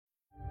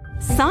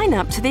Sign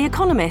up to The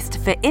Economist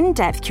for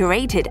in-depth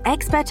curated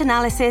expert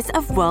analysis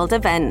of world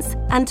events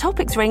and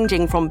topics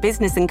ranging from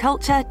business and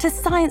culture to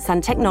science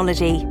and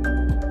technology.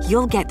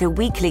 You'll get the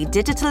weekly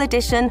digital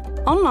edition,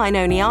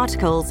 online-only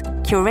articles,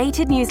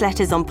 curated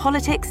newsletters on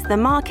politics, the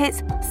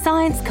markets,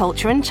 science,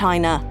 culture and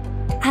China,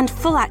 and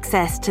full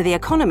access to The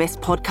Economist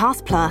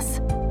Podcast Plus.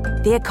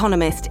 The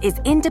Economist is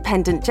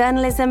independent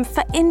journalism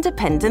for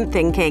independent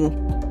thinking.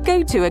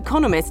 Go to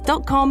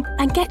economist.com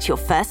and get your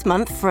first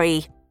month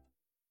free.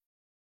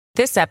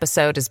 This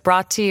episode is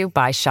brought to you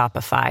by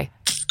Shopify.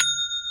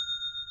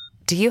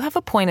 Do you have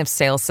a point of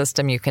sale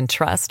system you can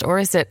trust, or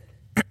is it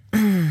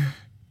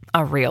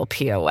a real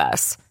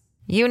POS?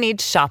 You need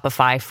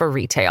Shopify for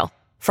retail.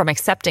 From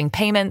accepting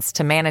payments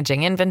to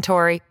managing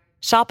inventory,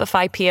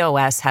 Shopify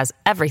POS has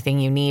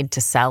everything you need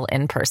to sell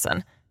in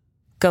person.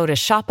 Go to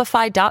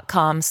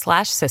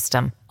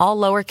shopify.com/system, all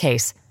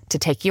lowercase, to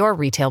take your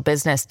retail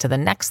business to the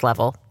next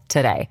level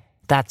today.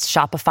 That's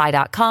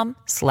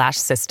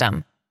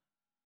shopify.com/system.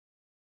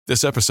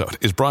 This episode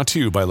is brought to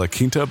you by La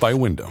Quinta by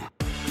Wyndham.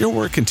 Your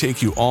work can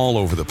take you all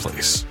over the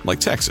place, like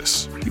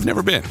Texas. You've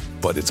never been,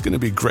 but it's going to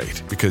be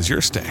great because you're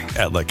staying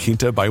at La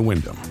Quinta by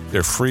Wyndham.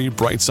 Their free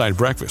Bright Side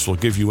breakfast will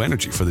give you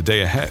energy for the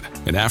day ahead.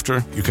 And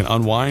after, you can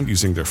unwind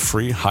using their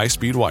free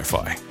high-speed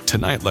Wi-Fi.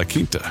 Tonight, La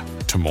Quinta.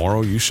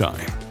 Tomorrow, you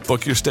shine.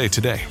 Book your stay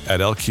today at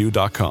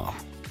lq.com.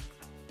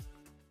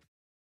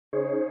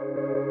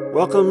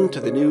 Welcome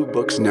to the New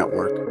Books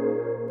Network.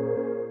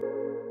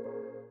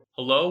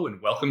 Hello and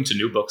welcome to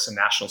New Books and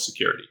National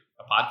Security,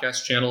 a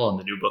podcast channel on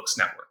the New Books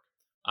Network.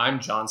 I'm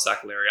John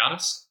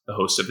Sacalariadis, the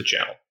host of the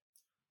channel.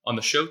 On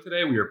the show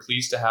today, we are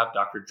pleased to have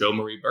Dr. Jo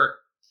Marie Burt.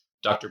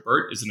 Dr.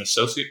 Burt is an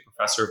associate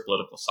professor of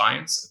political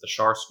science at the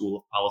Schar School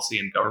of Policy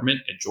and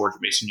Government at George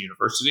Mason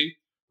University,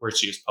 where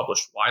she has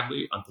published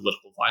widely on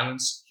political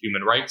violence,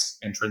 human rights,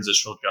 and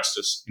transitional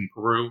justice in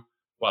Peru,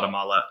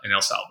 Guatemala, and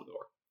El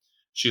Salvador.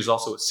 She is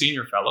also a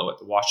senior fellow at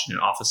the Washington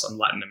Office on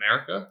Latin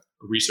America,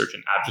 a research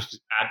and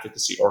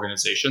advocacy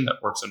organization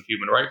that works on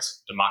human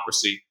rights,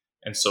 democracy,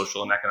 and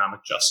social and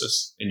economic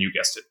justice, and you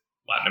guessed it,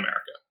 Latin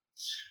America.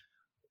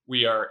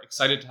 We are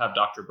excited to have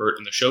Dr. Burt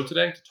in the show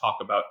today to talk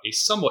about a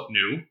somewhat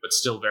new, but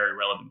still very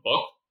relevant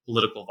book,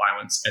 Political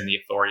Violence and the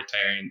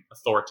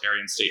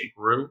Authoritarian State in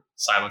Peru,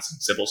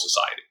 Silencing Civil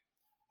Society.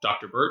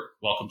 Dr. Burt,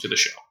 welcome to the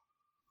show.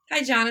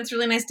 Hi, John. It's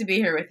really nice to be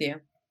here with you.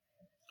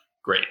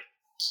 Great.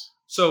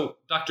 So,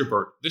 Dr.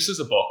 Burt, this is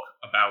a book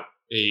about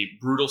a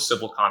brutal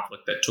civil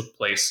conflict that took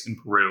place in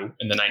Peru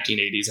in the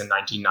 1980s and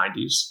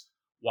 1990s,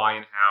 why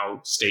and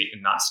how state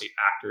and not state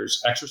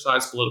actors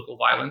exercised political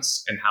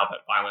violence, and how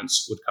that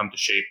violence would come to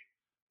shape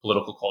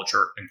political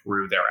culture in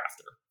Peru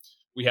thereafter.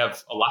 We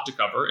have a lot to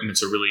cover, and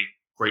it's a really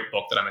great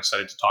book that I'm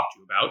excited to talk to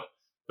you about.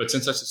 But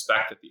since I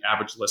suspect that the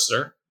average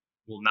listener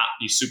will not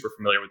be super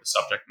familiar with the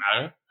subject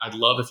matter, I'd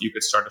love if you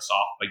could start us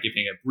off by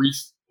giving a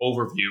brief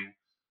overview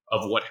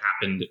of what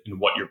happened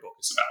and what your book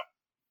is about.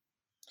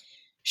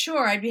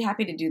 Sure, I'd be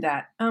happy to do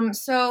that.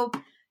 So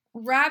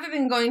rather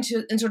than going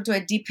into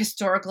a deep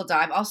historical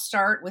dive, I'll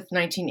start with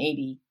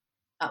 1980,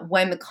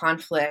 when the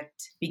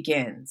conflict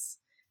begins.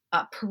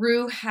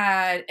 Peru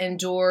had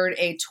endured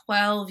a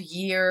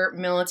 12-year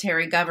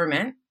military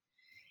government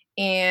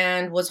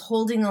and was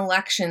holding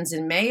elections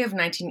in May of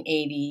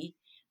 1980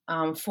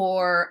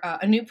 for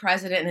a new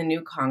president and a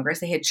new Congress.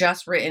 They had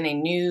just written a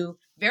new,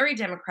 very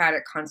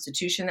democratic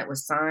constitution that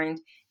was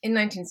signed in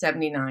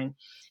 1979.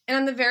 And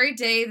on the very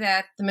day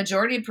that the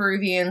majority of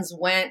Peruvians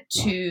went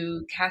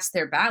to cast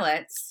their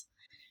ballots,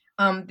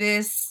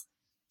 this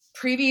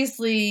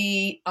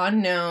previously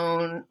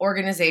unknown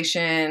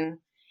organization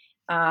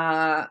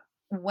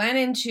went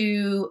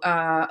into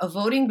a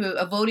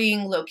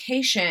voting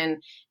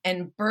location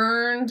and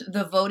burned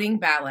the voting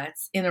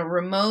ballots in a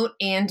remote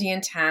Andean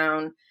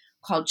town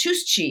called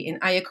Chuschi in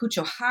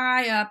Ayacucho,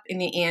 high up in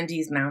the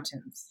Andes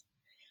Mountains.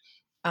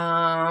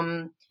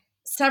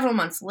 Several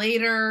months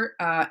later,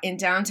 in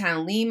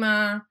downtown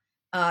Lima,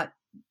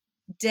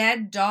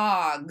 dead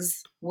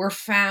dogs were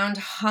found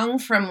hung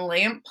from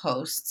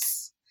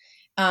lampposts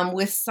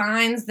with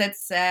signs that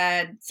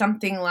said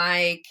something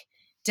like,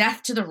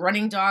 "Death to the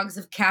running dogs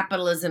of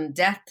capitalism,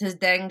 death to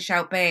Deng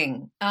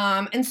Xiaoping."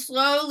 And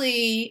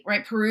slowly,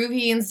 right,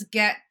 Peruvians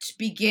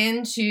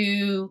begin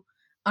to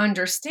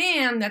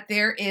understand that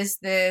there is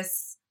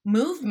this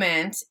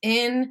movement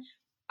in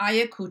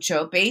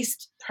Ayacucho,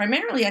 based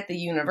primarily at the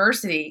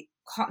university,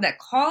 that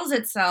calls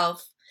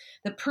itself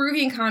the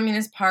Peruvian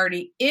Communist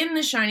Party, in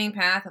the shining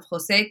path of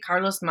Jose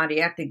Carlos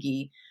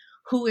Mariátegui,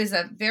 who is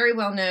a very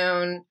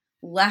well-known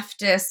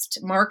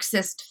leftist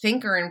Marxist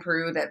thinker in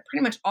Peru that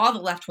pretty much all the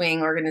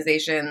left-wing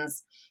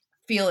organizations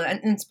feel an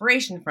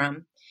inspiration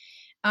from.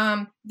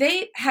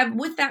 They have,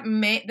 with that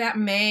May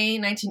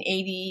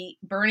 1980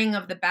 burning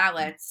of the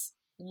ballots,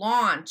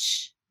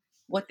 launch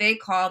what they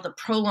call the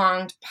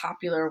Prolonged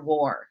Popular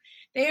War.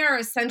 They are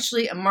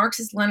essentially a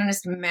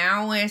Marxist-Leninist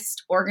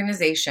Maoist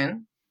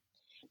organization,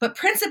 but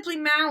principally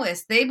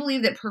Maoist. They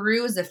believe that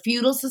Peru is a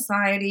feudal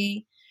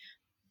society.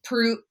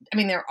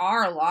 There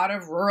are a lot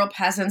of rural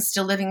peasants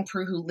still living in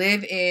Peru who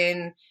live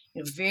in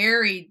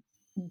very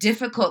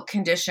difficult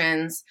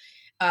conditions.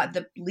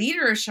 The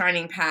leader of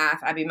Shining Path,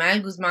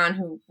 Abimael Guzman,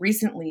 who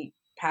recently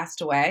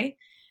passed away,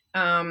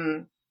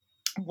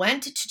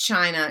 went to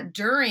China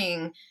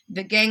during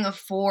the Gang of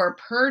Four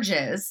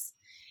purges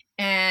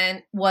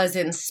and was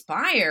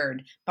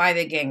inspired by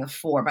the Gang of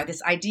Four, by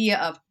this idea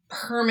of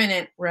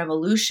permanent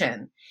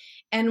revolution.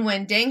 And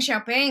when Deng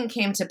Xiaoping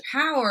came to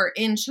power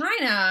in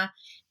China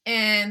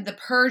and the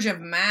purge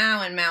of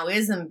Mao and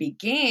Maoism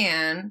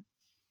began,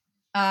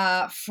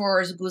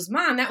 for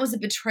Guzman, that was a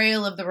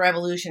betrayal of the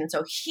revolution.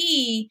 So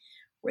he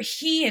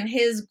and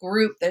his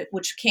group,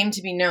 which came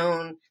to be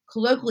known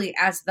colloquially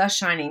as the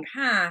Shining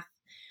Path,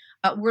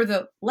 were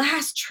the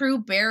last true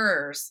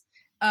bearers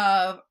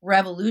of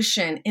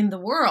revolution in the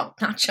world,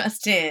 not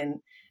just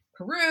in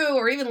Peru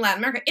or even Latin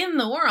America, in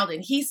the world.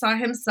 And he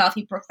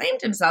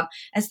proclaimed himself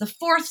as the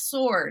fourth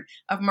sword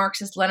of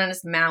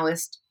Marxist-Leninist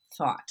Maoist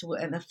thought,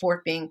 and the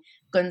fourth being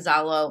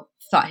Gonzalo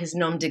thought. His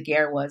nom de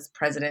guerre was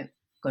President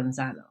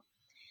Gonzalo.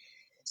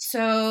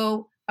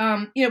 So,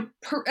 as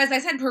I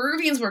said,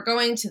 Peruvians were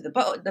going to the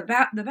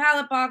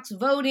ballot box,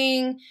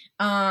 voting,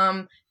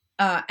 and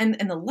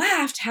the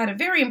left had a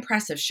very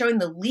impressive showing.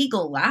 The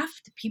legal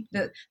left,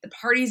 the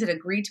parties that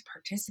agreed to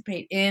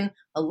participate in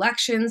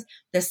elections,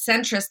 the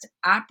centrist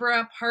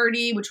APRA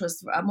party, which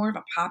was more of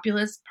a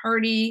populist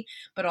party,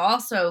 but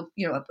also,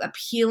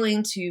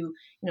 appealing to,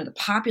 the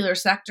popular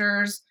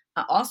sectors,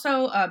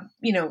 also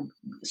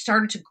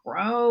started to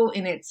grow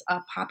in its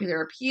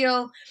popular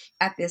appeal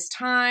at this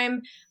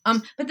time.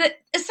 But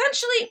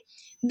essentially,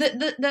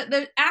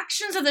 the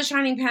actions of the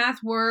Shining Path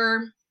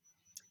were,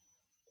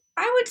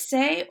 I would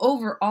say,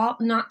 overall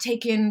not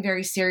taken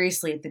very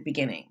seriously at the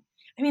beginning.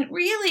 I mean,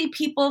 really,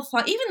 people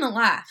thought, even the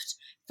left,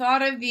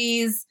 thought of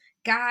these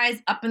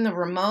guys up in the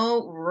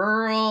remote,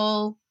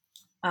 rural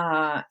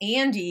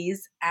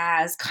Andes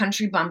as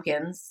country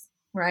bumpkins,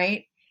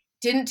 right?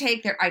 Didn't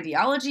take their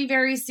ideology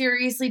very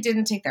seriously,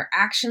 didn't take their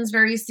actions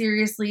very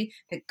seriously.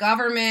 The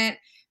government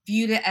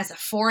viewed it as a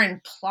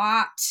foreign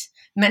plot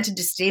meant to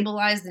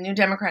destabilize the new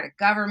democratic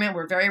government.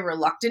 Were very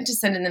reluctant to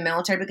send in the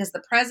military because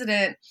the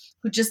president,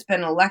 who'd just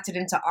been elected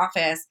into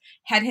office,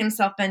 had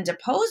himself been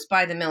deposed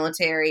by the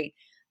military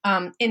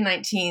in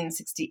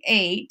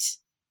 1968,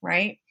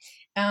 right?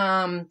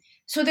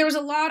 So there was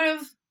a lot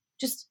of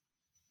just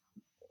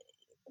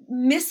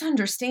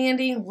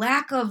misunderstanding,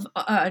 lack of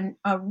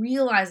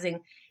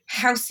realizing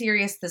how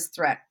serious this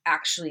threat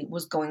actually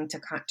was going to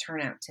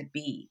turn out to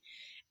be.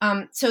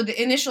 So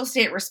the initial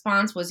state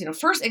response was,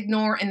 first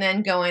ignore and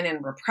then go in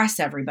and repress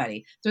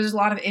everybody. So there's a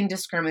lot of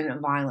indiscriminate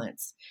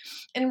violence.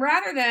 And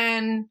rather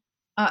than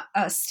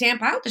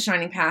stamp out the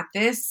Shining Path,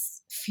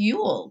 this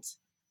fueled,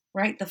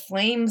 right, the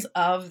flames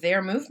of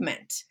their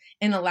movement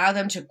and allowed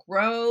them to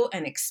grow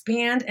and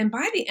expand. And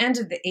by the end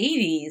of the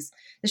 80s,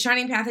 the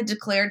Shining Path had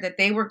declared that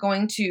they were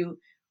going to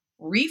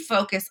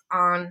refocus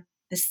on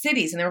the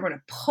cities, and they were going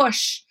to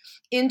push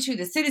into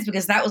the cities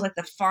because that was like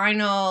the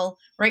final,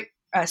 right,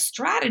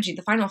 strategy,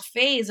 the final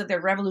phase of their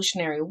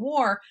revolutionary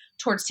war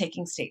towards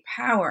taking state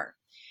power.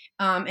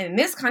 And in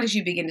this context,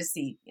 you begin to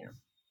see,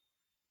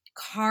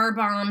 car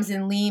bombs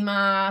in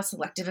Lima,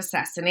 selective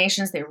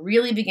assassinations. They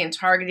really begin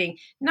targeting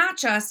not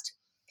just,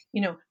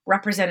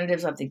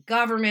 representatives of the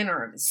government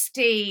or of the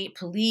state,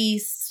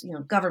 police,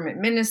 government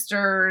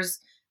ministers,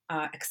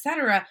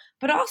 etc.,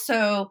 but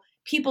also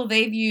people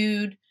they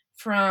viewed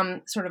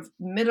from sort of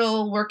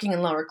middle, working,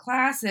 and lower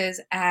classes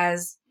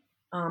as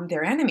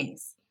their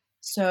enemies.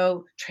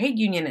 So trade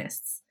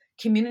unionists,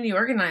 community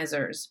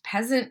organizers,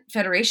 peasant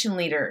federation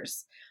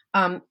leaders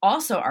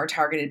also are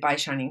targeted by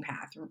Shining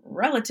Path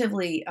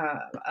relatively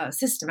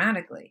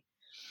systematically.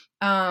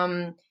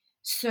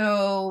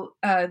 So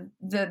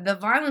the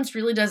violence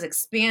really does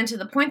expand to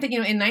the point that,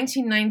 in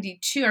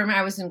 1992, I remember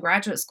I was in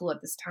graduate school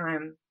at this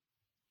time,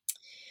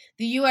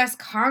 the U.S.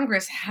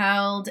 Congress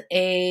held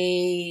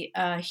a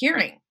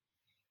hearing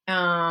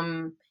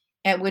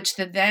at which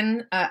the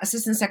then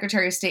Assistant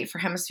Secretary of State for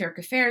Hemispheric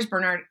Affairs,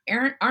 Bernard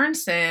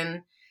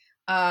Aronson,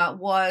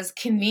 was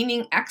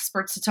convening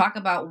experts to talk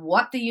about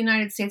what the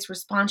United States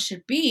response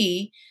should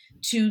be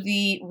to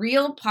the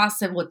real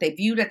what they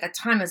viewed at the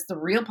time as the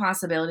real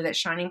possibility that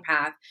Shining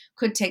Path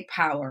could take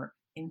power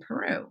in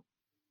Peru.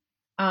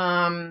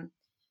 In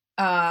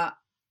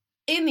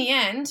the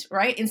end,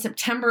 right, in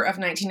September of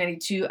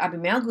 1992,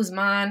 Abimael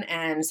Guzman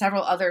and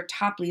several other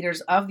top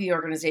leaders of the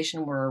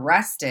organization were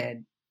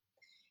arrested.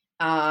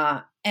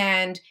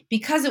 And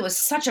because it was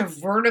such a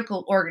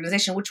vertical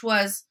organization, which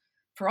was,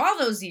 for all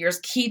those years,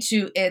 key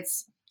to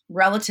its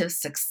relative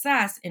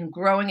success in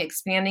growing,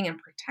 expanding, and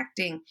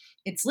protecting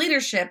its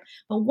leadership,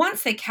 but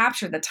once they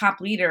captured the top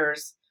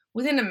leaders,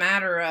 within a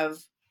matter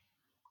of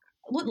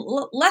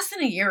less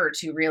than a year or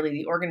two, really,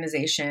 the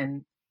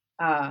organization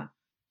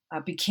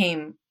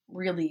became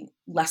really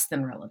less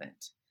than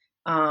relevant.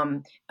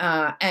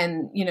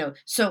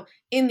 So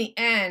in the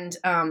end,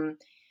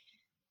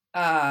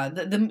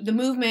 the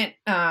movement,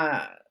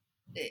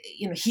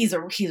 he's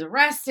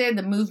arrested.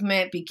 The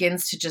movement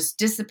begins to just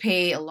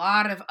dissipate. A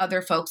lot of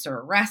other folks are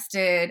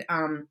arrested.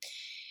 And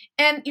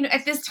And,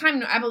 at this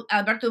time,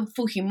 Alberto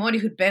Fujimori,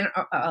 who'd been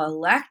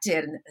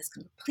elected, this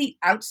complete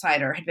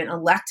outsider, had been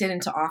elected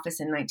into office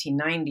in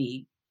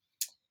 1990,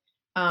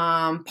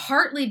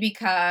 partly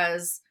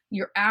because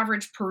your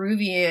average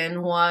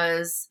Peruvian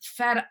was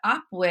fed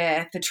up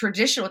with the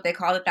traditional, what they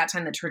called at that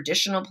time, the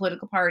traditional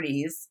political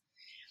parties,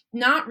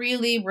 not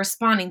really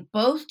responding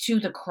both to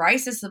the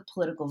crisis of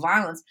political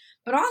violence,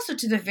 but also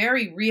to the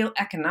very real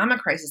economic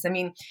crisis. I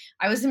mean,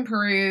 I was in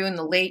Peru in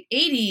the late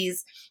 80s,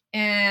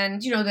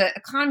 and, the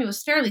economy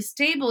was fairly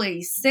stable,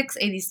 86,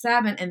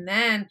 87, and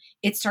then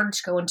it started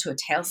to go into a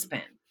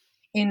tailspin.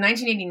 In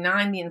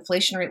 1989, the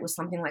inflation rate was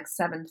something like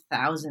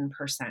 7,000%.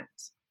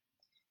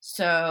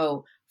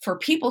 So for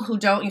people who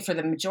don't, for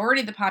the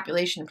majority of the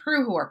population in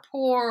Peru who are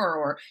poor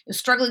or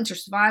struggling to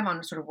survive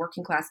on sort of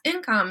working class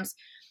incomes,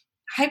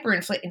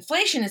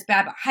 inflation is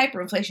bad, but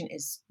hyperinflation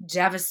is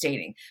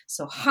devastating.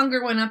 So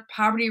hunger went up,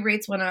 poverty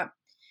rates went up.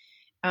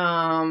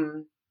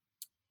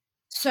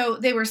 So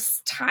they were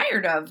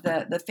tired of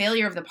the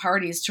failure of the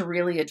parties to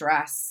really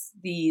address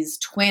these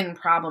twin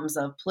problems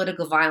of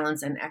political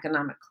violence and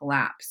economic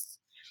collapse.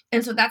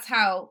 And so that's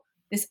how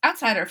this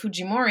outsider,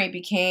 Fujimori,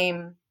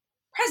 became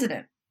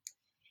president.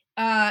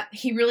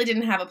 He really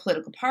didn't have a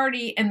political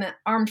party, and the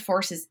armed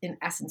forces, in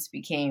essence,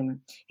 became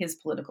his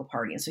political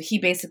party. And so he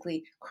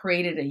basically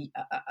created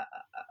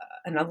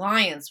an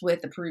alliance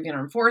with the Peruvian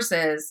armed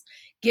forces,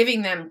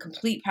 giving them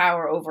complete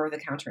power over the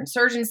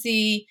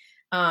counterinsurgency,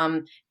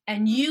 and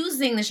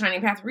using the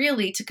Shining Path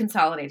really to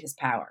consolidate his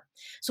power.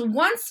 So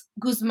once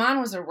Guzman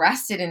was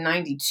arrested in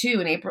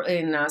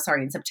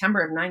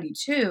September of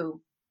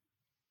 92,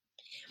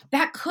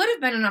 that could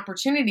have been an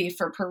opportunity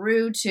for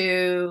Peru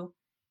to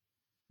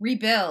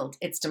rebuild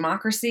its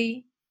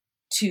democracy,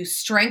 to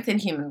strengthen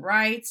human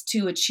rights,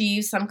 to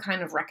achieve some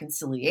kind of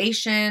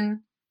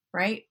reconciliation,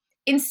 right?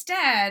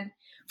 Instead,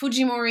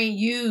 Fujimori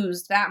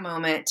used that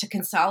moment to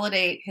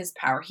consolidate his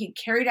power. He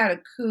carried out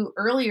a coup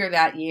earlier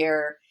that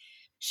year,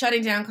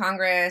 shutting down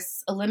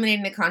Congress,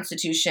 eliminating the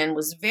Constitution,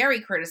 was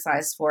very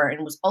criticized for it,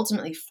 and was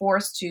ultimately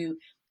forced to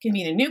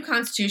convene a new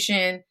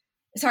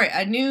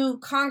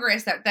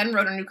Congress that then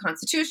wrote a new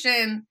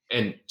Constitution.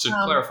 And to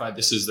clarify,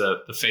 this is the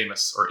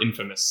famous or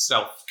infamous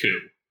self-coup.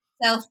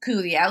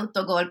 Self-coup, the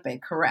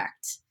autogolpe,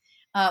 correct.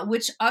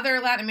 Which other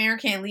Latin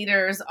American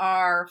leaders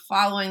are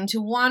following to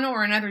one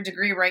or another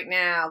degree right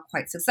now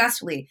quite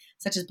successfully,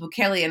 such as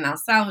Bukele in El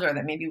Salvador,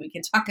 that maybe we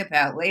can talk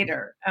about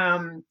later.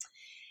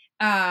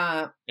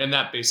 And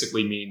that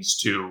basically means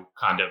to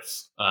kind of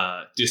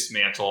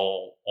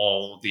dismantle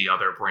all the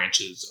other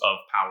branches of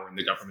power in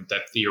the government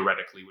that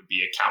theoretically would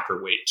be a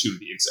counterweight to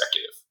the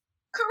executive.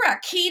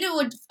 Correct. Key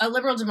to a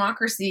liberal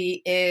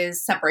democracy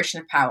is separation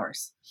of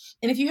powers.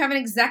 And if you have an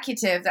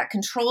executive that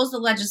controls the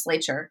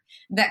legislature,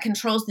 that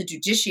controls the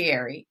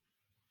judiciary,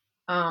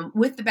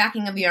 with the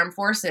backing of the armed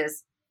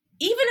forces,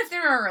 even if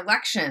there are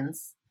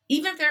elections,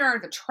 even if there are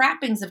the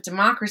trappings of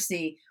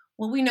democracy,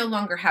 well, we no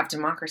longer have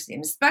democracy,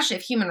 and especially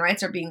if human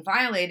rights are being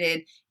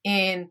violated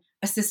in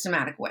a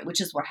systematic way,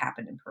 which is what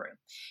happened in Peru.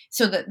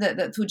 So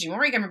the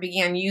Fujimori government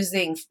began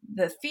using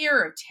the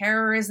fear of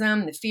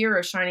terrorism, the fear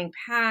of Shining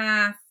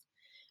Path,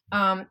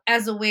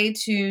 as a way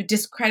to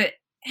discredit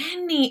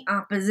any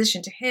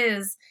opposition to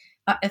his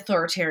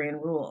authoritarian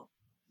rule,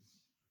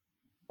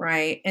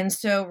 right? And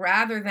so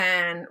rather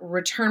than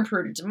return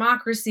Peru to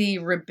democracy,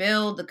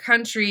 rebuild the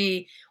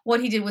country,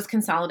 what he did was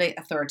consolidate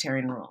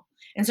authoritarian rule.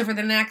 And so for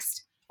the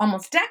next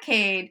almost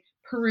decade,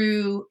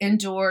 Peru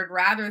endured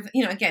rather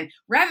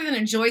than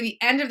enjoy the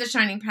end of the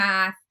Shining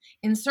Path,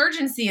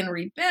 insurgency, and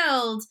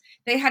rebuild,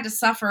 they had to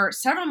suffer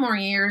several more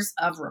years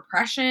of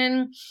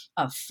repression,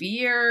 of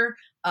fear,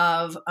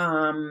 of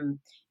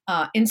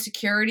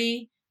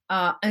insecurity,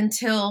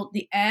 until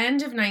the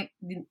end of the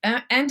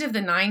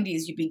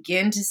 90s. You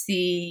begin to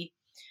see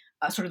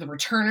sort of the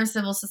return of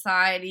civil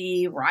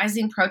society,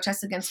 rising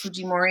protests against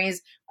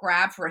Fujimori's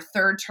grab for a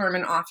third term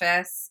in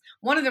office.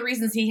 One of the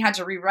reasons he had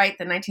to rewrite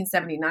the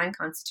 1979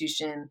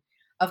 Constitution,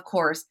 of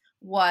course,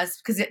 was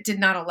because it did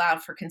not allow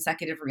for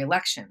consecutive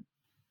reelection.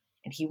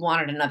 And he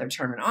wanted another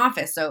term in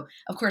office. So,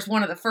 of course,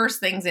 one of the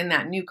first things in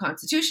that new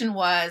Constitution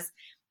was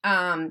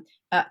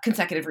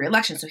consecutive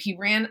reelection. So he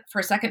ran for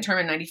a second term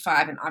in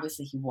 95, and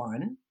obviously he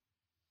won.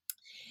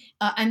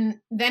 And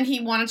then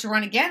he wanted to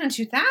run again in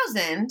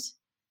 2000.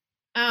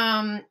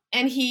 And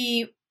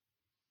the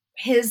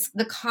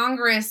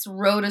Congress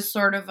wrote a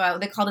sort of,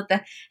 they called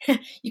it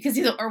you can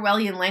see the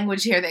Orwellian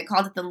language here. They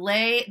called it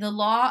the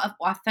law of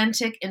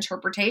authentic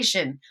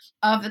interpretation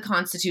of the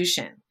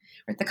Constitution.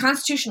 Right? The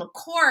Constitutional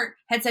Court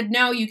had said,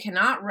 no, you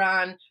cannot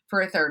run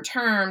for a third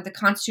term. The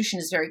Constitution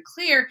is very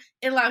clear.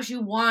 It allows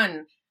you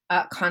one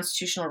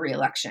constitutional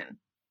reelection.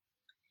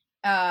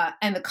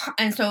 And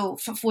so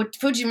what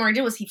Fujimori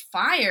did was he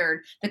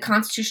fired the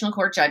Constitutional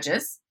Court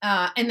judges,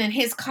 and then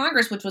his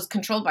Congress, which was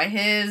controlled by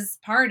his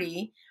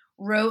party,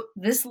 wrote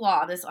this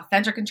law, this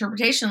authentic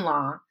interpretation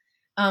law,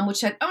 which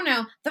said, oh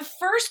no, the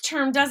first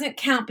term doesn't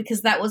count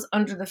because that was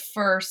under the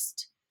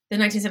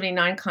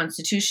 1979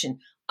 Constitution.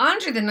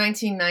 Under the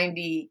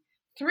 1993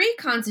 93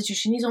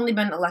 Constitution, he's only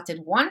been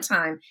elected one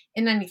time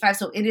in 95.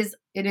 So it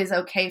is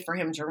okay for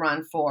him to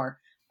run for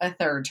a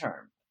third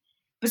term.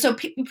 But so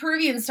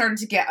Peruvians started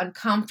to get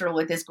uncomfortable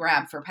with this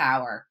grab for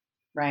power,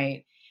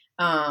 right?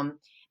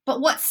 But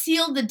what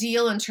sealed the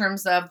deal in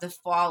terms of the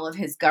fall of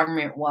his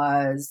government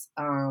was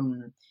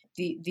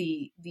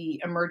the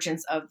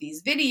emergence of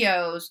these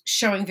videos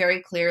showing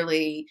very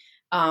clearly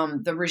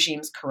the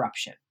regime's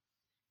corruption.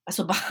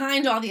 So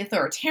behind all the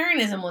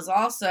authoritarianism was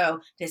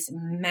also this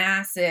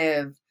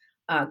massive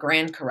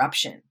grand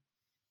corruption.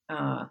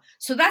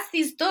 So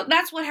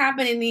that's what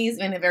happened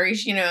in a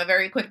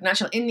very quick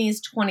nutshell in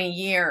these 20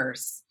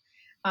 years.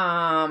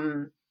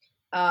 And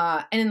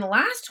in the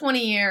last 20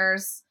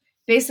 years,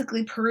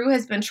 basically Peru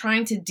has been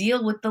trying to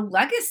deal with the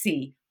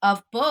legacy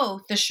of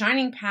both the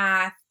Shining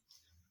Path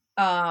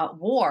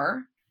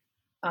war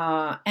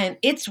and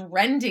its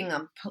rending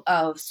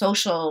of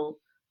social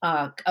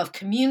of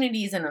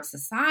communities and of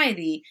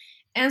society,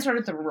 and sort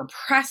of the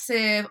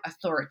repressive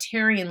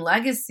authoritarian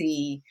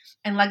legacy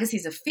and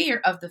legacies of fear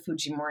of the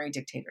Fujimori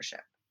dictatorship.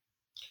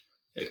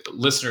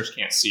 Listeners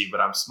can't see, but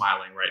I'm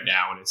smiling right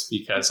now, and it's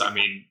because,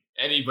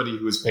 anybody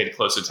who has paid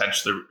close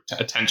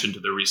attention to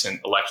the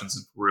recent elections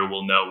in Peru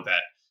will know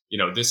that,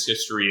 this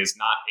history is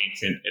not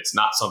ancient. It's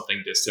not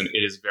something distant.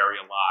 It is very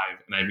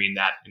alive. And I mean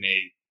that in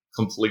a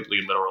completely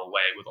literal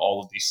way, with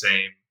all of these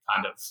same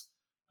kind of,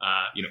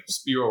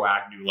 Spiro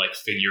Agnew-like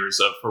figures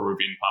of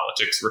Peruvian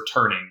politics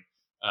returning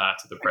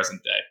to the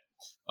present day.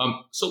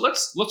 So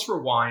let's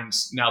rewind,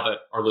 now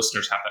that our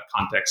listeners have that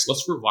context,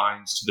 let's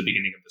rewind to the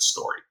beginning of the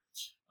story.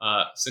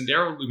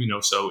 Sendero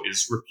Luminoso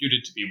is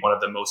reputed to be one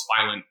of the most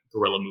violent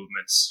guerrilla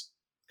movements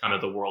kind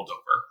of the world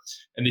over.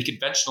 And the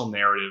conventional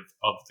narrative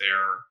of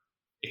their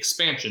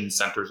expansion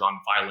centers on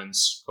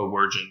violence,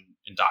 coercion,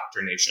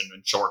 indoctrination,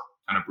 and short,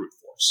 kind of brute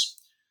force.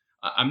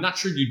 I'm not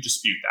sure you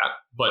dispute that,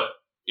 but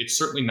it's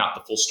certainly not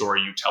the full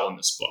story you tell in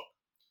this book.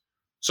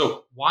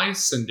 So why is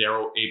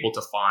Sendero able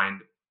to find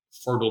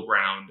fertile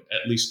ground,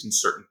 at least in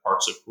certain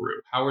parts of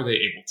Peru? How are they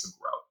able to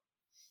grow?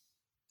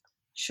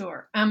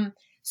 Sure.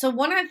 So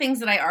one of the things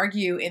that I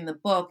argue in the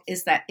book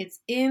is that it's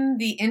in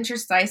the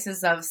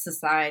interstices of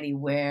society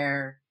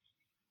where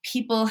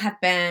people have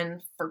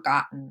been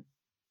forgotten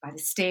by the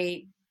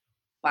state,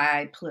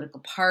 by political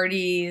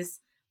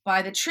parties,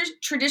 by the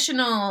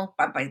traditional,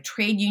 by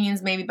trade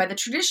unions, maybe by the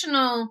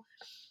traditional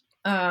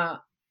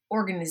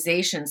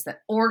organizations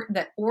that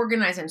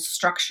organize and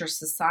structure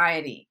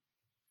society.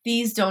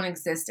 These don't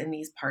exist in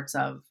these parts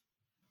of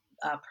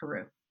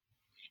Peru.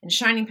 And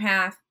Shining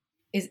Path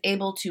is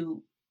able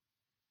to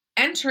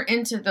enter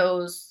into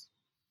those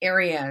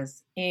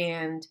areas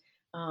and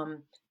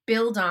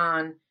build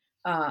on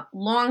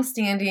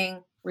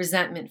longstanding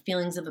resentment,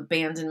 feelings of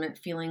abandonment,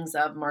 feelings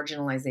of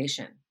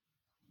marginalization.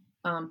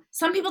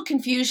 Some people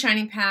confuse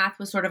Shining Path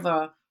with sort of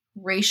a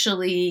racial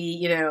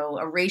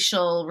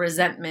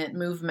resentment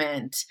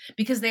movement,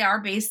 because they are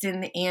based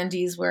in the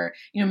Andes, where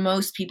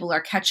most people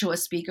are Quechua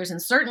speakers,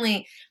 and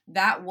certainly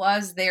that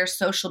was their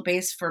social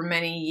base for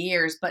many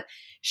years. But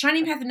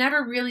Shining Path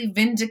never really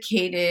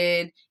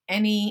vindicated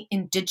any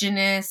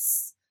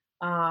indigenous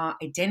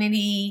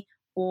identity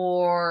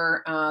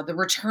or the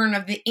return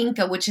of the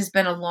Inca, which has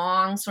been a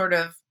long sort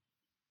of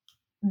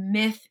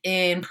myth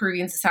in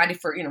Peruvian society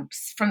for,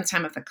 from the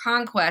time of the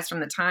conquest,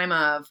 from the time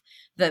of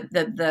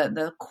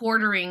the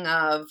quartering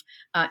of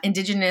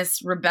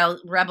indigenous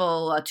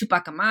rebel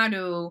Tupac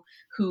Amaru,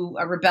 who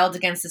rebelled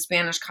against the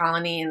Spanish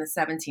colony in the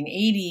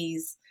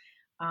 1780s.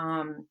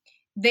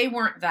 They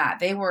weren't that.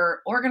 They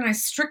were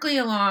organized strictly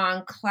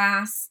along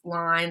class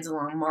lines,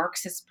 along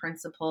Marxist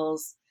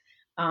principles.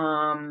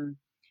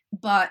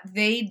 But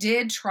they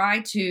did try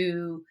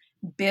to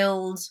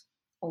build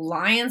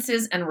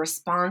alliances and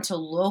respond to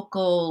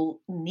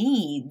local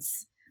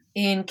needs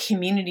in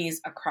communities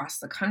across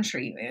the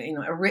country. In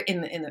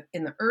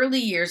the early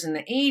years, in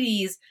the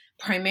 80s,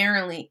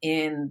 primarily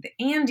in the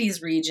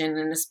Andes region,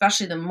 and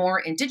especially the more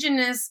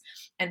indigenous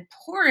and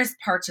poorest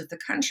parts of the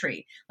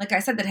country, like I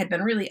said, that had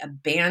been really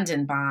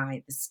abandoned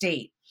by the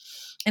state.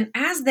 And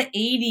as the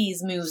 80s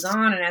moves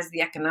on, and as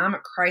the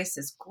economic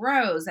crisis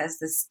grows, as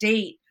the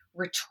state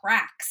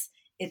retracts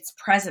its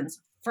presence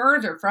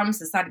further from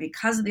society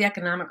because of the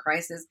economic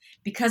crisis,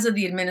 because of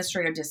the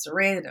administrative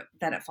disarray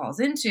that it falls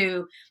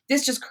into,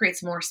 this just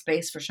creates more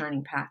space for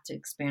Shining Path to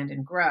expand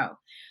and grow.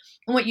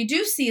 And what you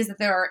do see is that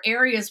there are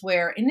areas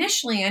where,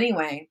 initially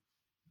anyway,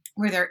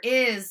 where there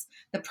is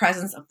the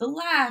presence of the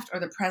left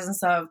or the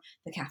presence of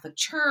the Catholic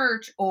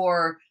Church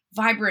or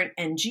vibrant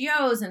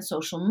NGOs and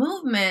social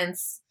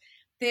movements,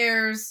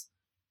 there's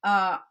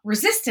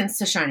resistance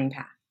to Shining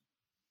Path.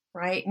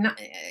 Right?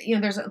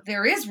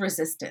 There is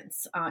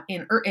resistance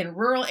in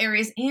rural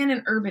areas and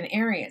in urban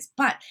areas.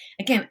 But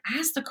again,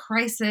 as the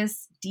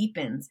crisis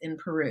deepens in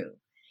Peru,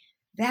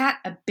 that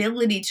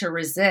ability to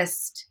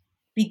resist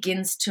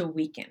begins to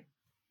weaken.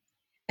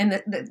 And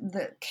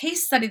the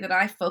case study that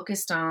I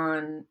focused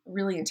on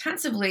really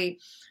intensively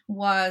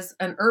was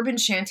an urban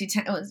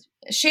shantytown.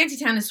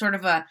 Shantytown is sort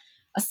of a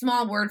a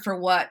small word for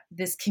what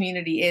this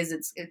community is.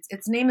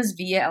 Its name is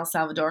Villa El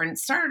Salvador, and it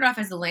started off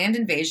as a land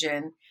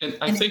invasion. And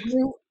I think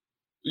you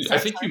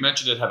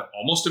mentioned it had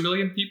almost 1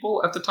 million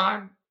people at the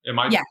time.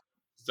 Yeah.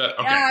 Is that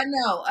okay?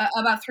 No,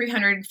 about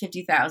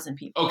 350,000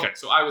 people. Okay,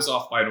 so I was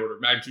off by an order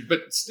of magnitude,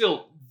 but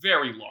still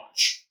very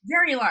large.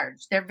 Very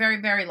large. They're very,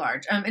 very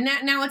large. And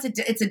now it's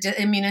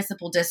a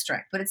municipal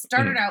district, but it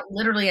started out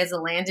literally as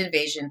a land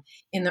invasion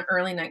in the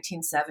early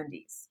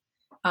 1970s.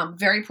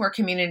 Very poor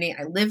community.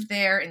 I lived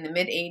there in the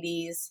mid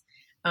 80s.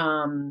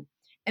 And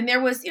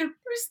there was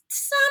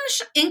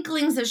some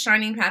inklings of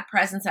Shining Path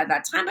presence at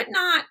that time, but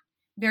not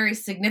very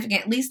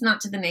significant, at least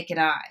not to the naked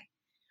eye.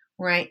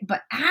 Right.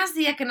 But as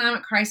the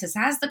economic crisis,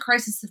 as the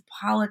crisis of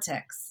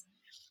politics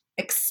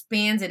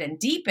expanded and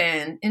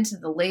deepened into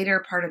the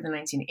later part of the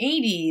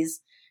 1980s,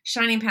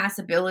 Shining Path's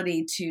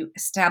ability to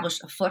establish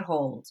a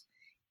foothold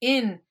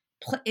in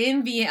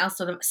Villa El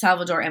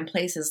Salvador and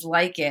places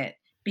like it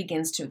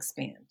begins to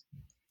expand.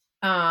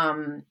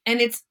 And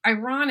it's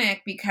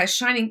ironic because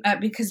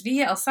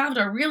Villa El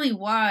Salvador really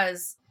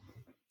was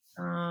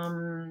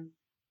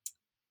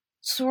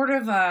sort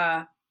of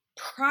a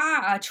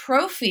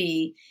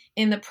trophy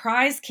in the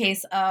prize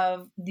case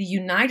of the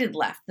United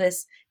Left,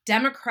 this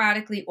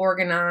democratically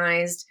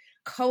organized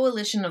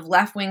coalition of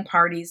left-wing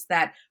parties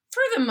that,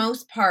 for the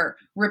most part,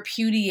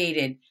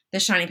 repudiated the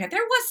Shining Path.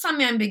 There was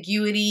some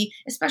ambiguity,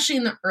 especially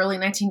in the early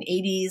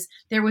 1980s.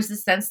 There was the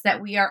sense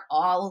that we are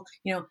all,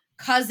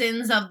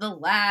 cousins of the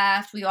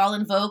left. We all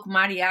invoke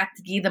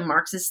Mariátegui, the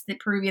Marxist, the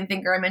Peruvian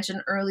thinker I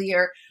mentioned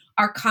earlier.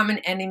 Our common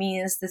enemy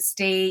is the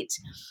state.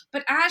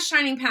 But as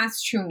Shining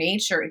Path's true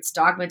nature, its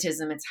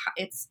dogmatism,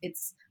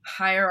 its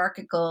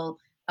hierarchical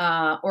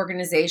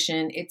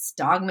organization, its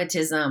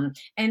dogmatism,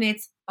 and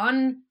its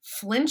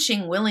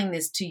unflinching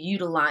willingness to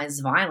utilize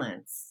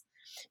violence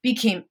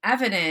became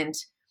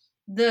evident.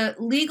 The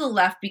legal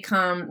left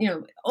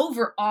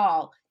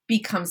overall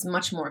becomes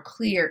much more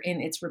clear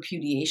in its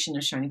repudiation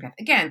of Shining Path.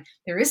 Again,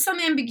 there is some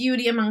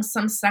ambiguity among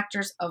some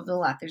sectors of the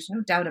left. There's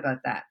no doubt about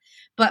that.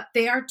 But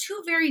they are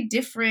two very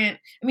different.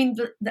 I mean,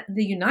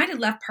 the United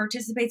Left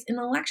participates in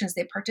elections.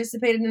 They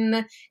participated in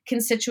the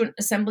Constituent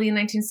Assembly in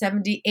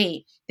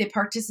 1978. They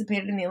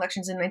participated in the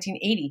elections in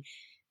 1980.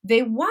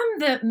 They won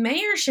the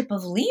mayorship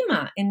of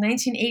Lima in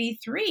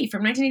 1983.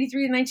 From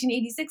 1983 to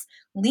 1986,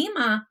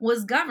 Lima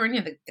was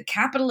governed, the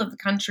capital of the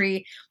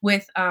country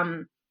with,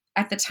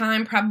 at the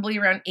time, probably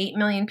around 8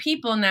 million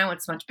people. Now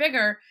it's much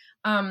bigger,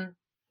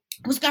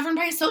 was governed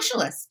by a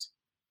socialist.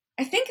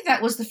 I think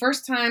that was the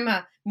first time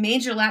a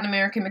major Latin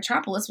American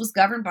metropolis was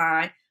governed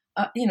by,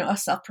 a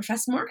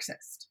self-professed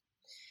Marxist.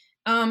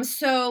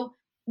 So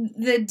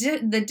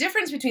the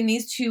difference between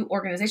these two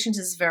organizations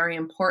is very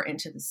important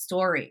to the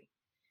story.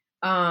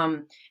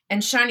 And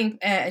Shining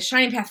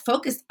Path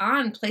focused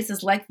on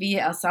places like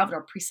Villa El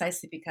Salvador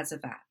precisely because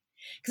of that.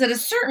 Because at a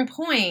certain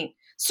point,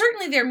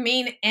 certainly their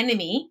main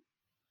enemy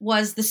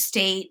was the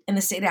state and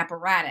the state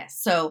apparatus.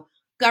 So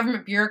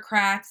government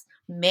bureaucrats,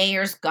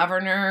 mayors,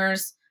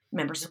 governors,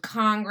 members of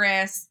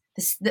Congress,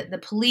 the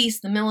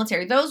police, the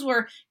military, those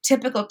were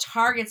typical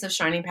targets of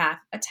Shining Path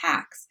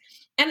attacks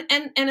and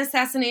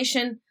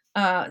assassination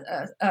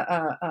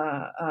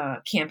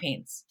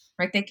campaigns.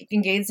 Right? They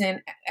engaged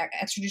in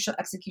extrajudicial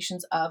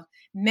executions of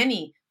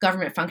many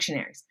government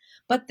functionaries.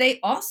 But they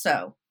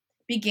also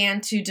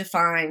began to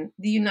define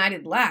the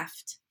United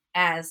Left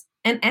as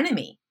an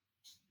enemy.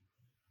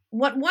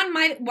 What one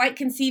might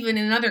conceive in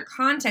another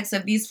context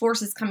of these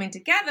forces coming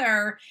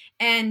together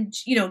and,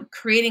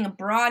 creating a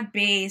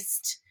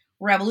broad-based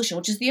revolution,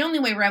 which is the only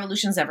way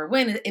revolutions ever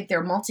win, if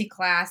they're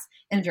multi-class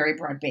and very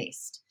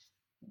broad-based.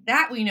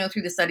 That we know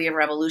through the study of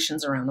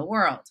revolutions around the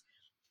world.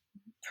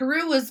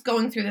 Peru was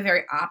going through the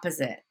very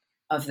opposite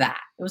of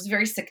that. It was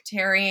very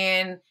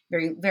sectarian,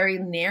 very, very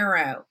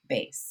narrow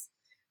base.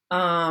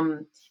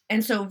 And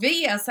so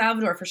Villa El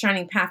Salvador for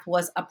Shining Path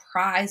was a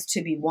prize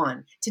to be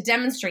won, to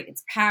demonstrate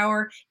its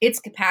power, its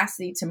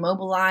capacity to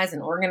mobilize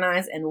and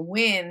organize and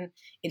win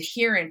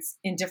adherents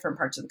in different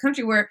parts of the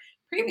country where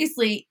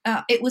previously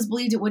it was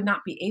believed it would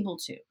not be able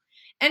to.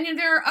 And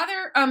there are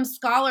other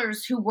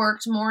scholars who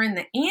worked more in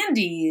the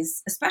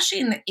Andes,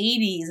 especially in the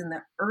 80s, in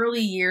the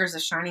early years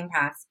of Shining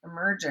Path's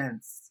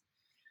emergence,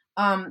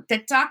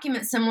 that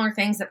document similar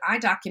things that I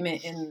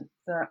document in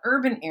the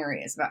urban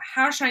areas about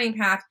how Shining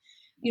Path,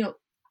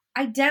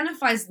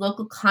 identifies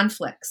local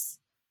conflicts,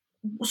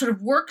 sort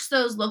of works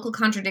those local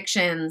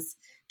contradictions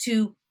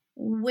to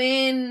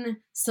win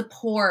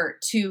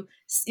support, to,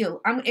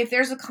 if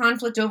there's a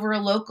conflict over a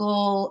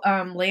local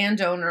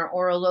landowner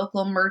or a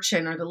local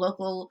merchant or the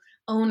local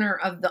owner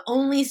of the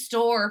only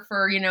store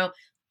for,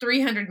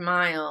 300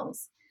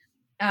 miles,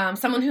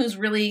 someone who's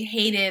really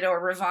hated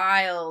or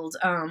reviled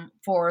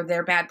for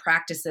their bad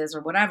practices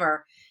or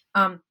whatever,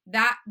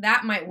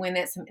 that might win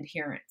it some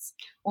adherence.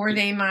 Or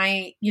they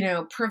might,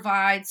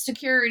 provide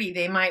security.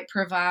 They might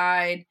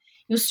provide,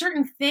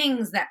 certain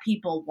things that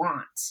people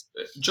want,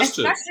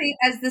 especially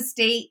as the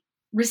state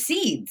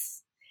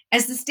recedes.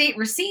 As the state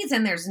recedes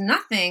and there's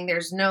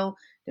no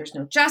there's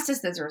no justice,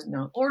 there's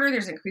no order,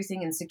 there's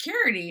increasing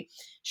insecurity,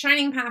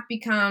 Shining Path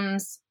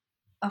becomes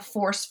a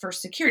force for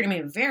security. I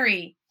mean,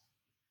 very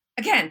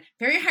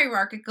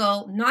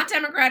hierarchical, not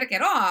democratic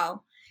at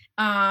all,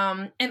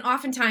 and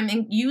oftentimes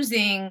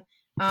using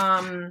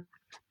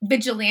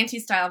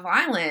vigilante-style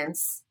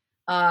violence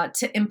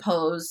to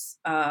impose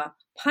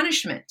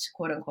punishment,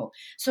 quote unquote.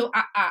 So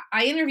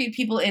I interviewed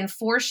people in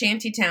 4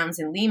 shanty towns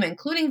in Lima,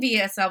 including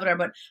Villa El Salvador,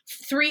 but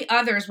 3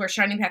 others where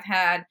Shining Path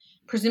had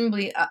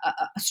presumably a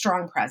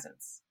strong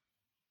presence.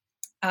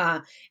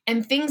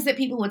 And things that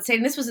people would say,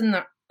 and this was in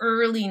the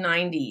early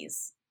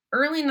 90s,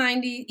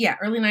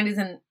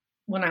 and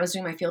when I was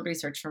doing my field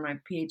research for my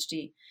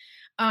PhD.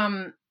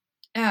 And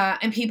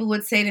people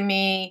would say to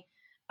me,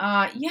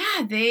 there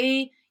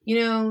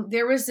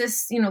was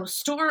this,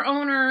 store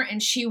owner,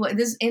 and she was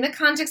this in the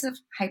context of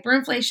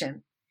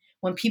hyperinflation,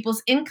 when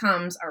people's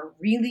incomes are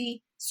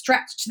really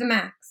stretched to the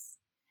max.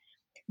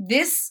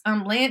 This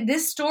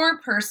store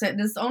person,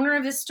 this owner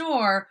of this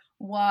store,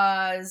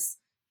 was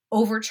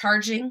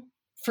overcharging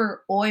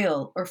for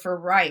oil or for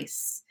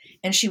rice,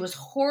 and she was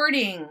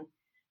hoarding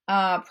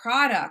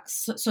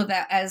products so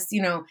that, as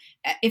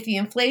if the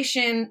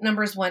inflation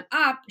numbers went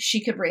up,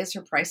 she could raise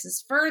her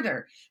prices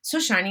further. So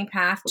Shining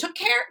Path took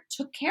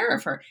care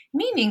of her,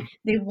 meaning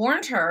they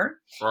warned her.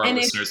 For our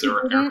listeners, there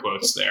were air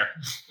quotes there.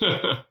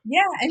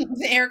 Yeah, and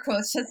the air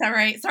quotes. That's all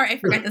right. Sorry, I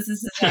forgot this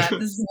is not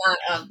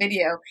a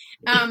video.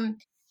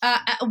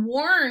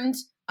 Warned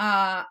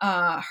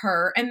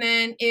her, and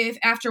then if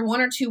after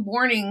 1 or 2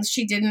 warnings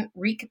she didn't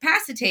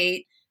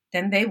recapacitate,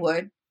 then they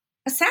would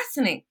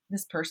assassinate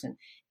this person.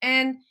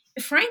 And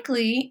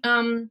frankly,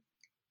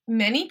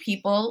 many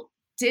people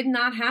did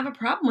not have a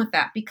problem with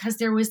that, because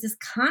there was this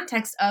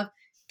context of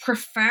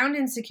profound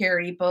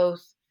insecurity,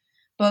 both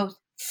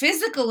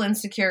physical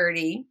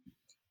insecurity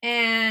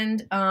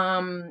and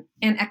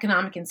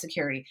economic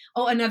insecurity.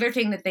 Oh, another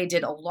thing that they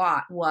did a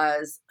lot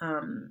was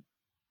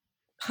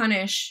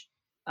punish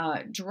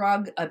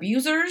drug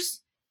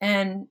abusers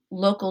and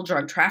local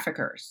drug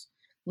traffickers.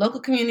 Local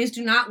communities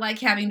do not like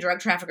having drug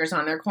traffickers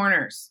on their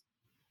corners,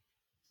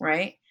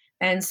 right?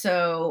 And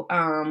so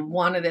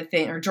one of the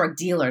things, or drug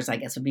dealers, I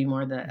guess would be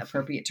more the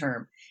appropriate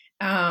term.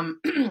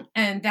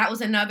 And that was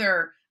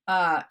another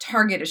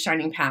target of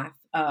Shining Path,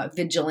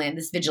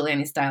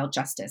 vigilante style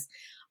justice.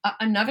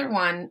 Another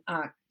one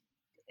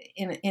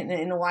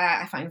in a way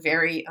I find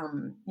very,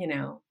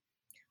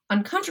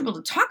 uncomfortable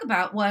to talk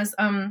about was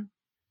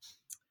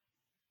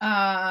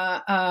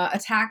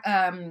attack.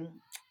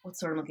 What's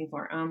the word I'm looking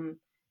for?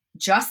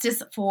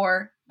 Justice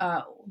for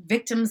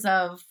victims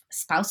of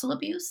spousal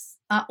abuse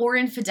or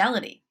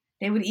infidelity.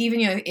 They would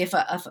even, if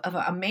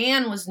a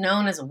man was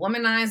known as a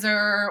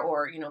womanizer,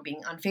 or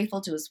being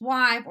unfaithful to his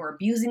wife or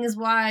abusing his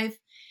wife,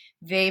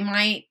 they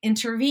might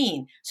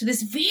intervene. So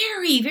this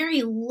very,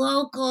 very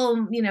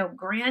local,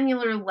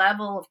 granular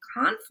level of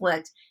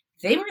conflict,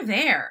 they were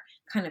there,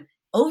 kind of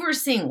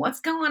overseeing what's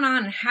going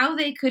on and how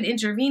they could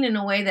intervene in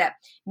a way that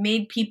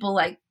made people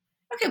like,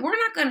 okay, maybe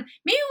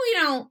we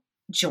don't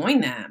join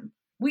them.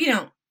 We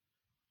don't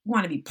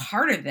want to be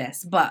part of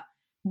this, but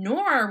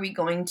nor are we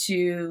going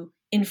to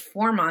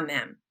inform on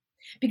them.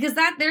 Because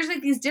there's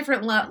like these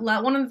different,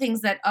 one of the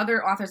things that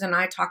other authors and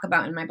I talk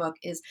about in my book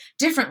is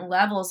different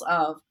levels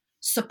of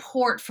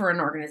support for an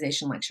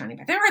organization like Shining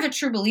Path. There are the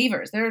true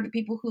believers. There are the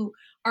people who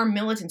are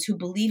militants, who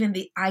believe in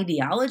the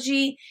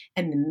ideology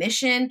and the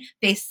mission.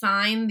 They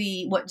sign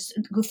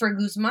for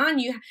Guzman,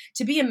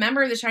 to be a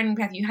member of the Shining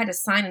Path, you had to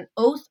sign an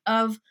oath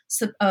of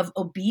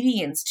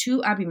obedience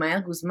to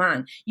Abimael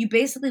Guzman. You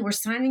basically were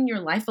signing your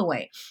life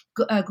away.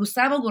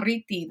 Gustavo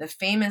Gorriti, the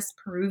famous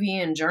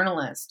Peruvian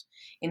journalist,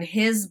 in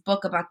his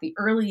book about the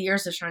early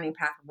years of Shining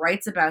Path,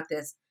 writes about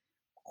this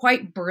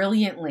quite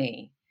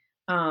brilliantly.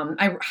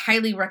 I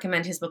highly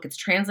recommend his book. It's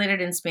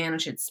translated in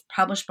Spanish. It's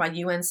published by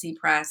UNC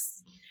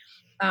Press.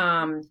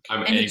 I'm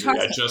angry.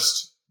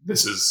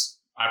 This is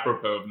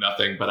apropos of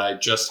nothing, but I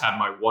just had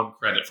my 1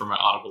 credit for my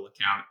Audible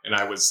account, and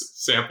I was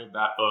sampled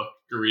that book,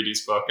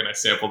 Gorriti's book, and I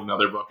sampled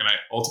another book, and I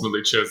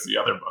ultimately chose the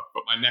other book.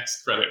 But my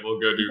next credit will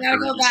go to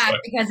Gorriti's book.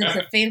 Because it's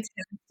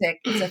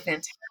a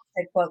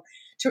fantastic book.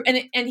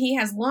 And he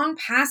has long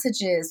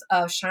passages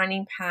of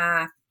Shining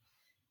Path,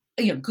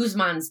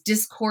 Guzman's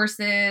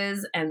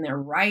discourses and their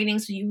writing.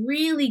 So you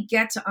really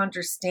get to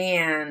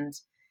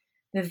understand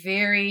the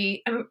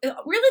really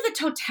the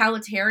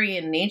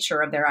totalitarian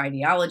nature of their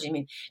ideology. I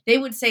mean, they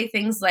would say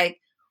things like,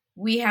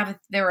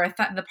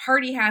 the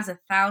party has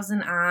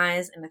 1,000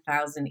 eyes and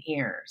 1,000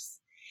 ears.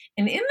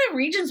 And in the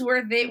regions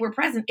where they were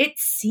present, it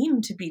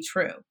seemed to be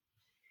true.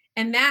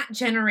 And that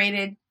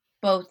generated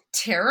both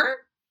terror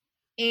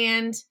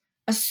and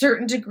a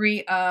certain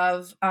degree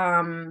of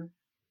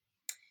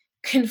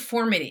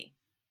conformity,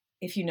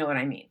 if you know what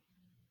I mean.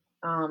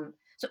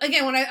 So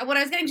again, what I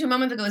was getting to a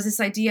moment ago is this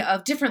idea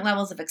of different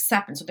levels of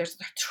acceptance. So there's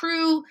the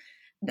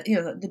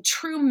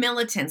true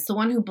militants, the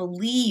one who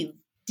believe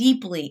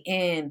deeply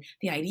in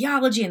the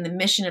ideology and the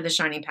mission of the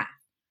Shining Path.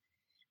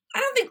 I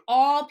don't think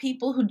all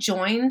people who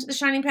joined the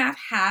Shining Path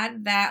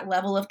had that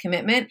level of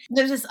commitment.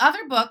 There's this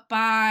other book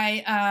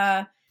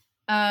by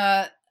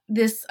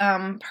this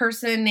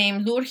person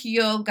named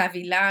Lurgio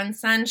Gavilan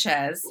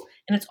Sanchez,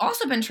 and it's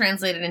also been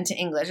translated into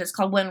English. It's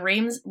called When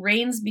Rains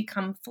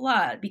Became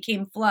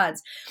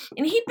Floods.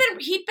 And he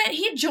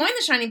had joined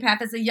the Shining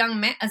Path as a young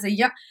man,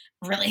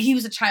 really, he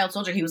was a child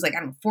soldier. He was like, I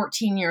don't know,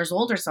 14 years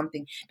old or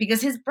something,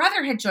 because his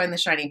brother had joined the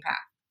Shining Path.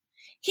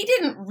 He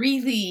didn't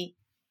really,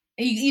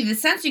 the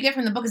sense you get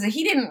from the book is that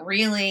he didn't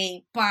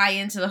really buy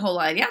into the whole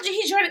ideology.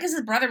 He joined it because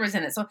his brother was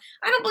in it. So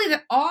I don't believe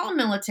that all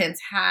militants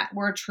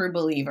were true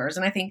believers.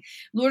 And I think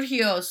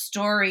Lurgio's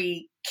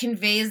story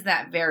conveys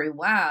that very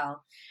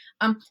well.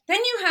 Then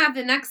you have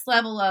the next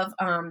level of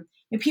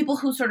people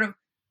who sort of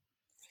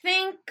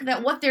think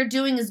that what they're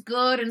doing is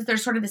good, and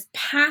there's sort of this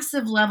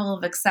passive level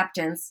of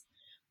acceptance.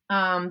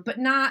 But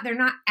they're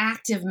not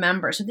active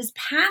members. So this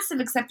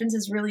passive acceptance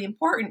is really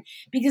important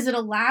because it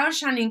allows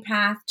Shining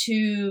Path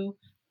to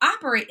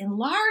operate in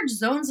large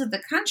zones of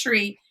the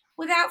country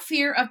without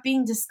fear of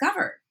being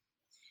discovered.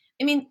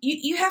 I mean,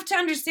 you have to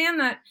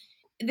understand that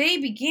they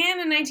began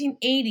in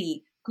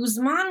 1980.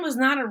 Guzman was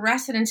not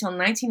arrested until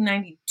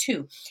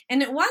 1992.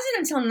 And it wasn't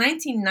until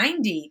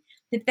 1990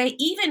 that they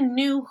even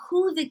knew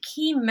who the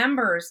key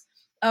members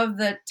of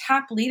the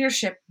top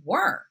leadership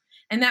were.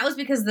 And that was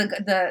because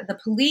the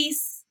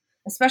police,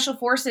 a special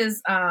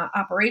forces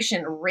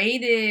operation,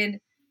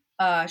 raided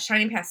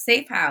Shining Path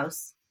safe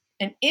house.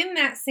 And in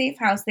that safe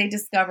house, they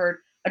discovered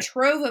a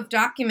trove of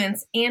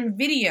documents and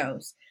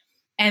videos.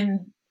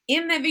 And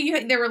in that video,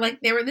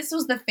 this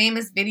was the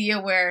famous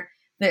video where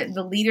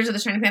the leaders of the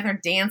Shining Path are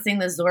dancing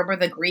the Zorba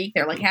the Greek.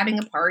 They're like having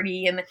a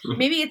party. And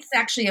maybe it's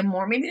actually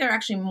maybe they're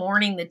actually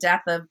mourning the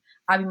death of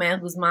Abimael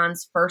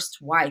Guzman's first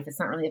wife. It's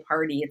not really a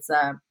party.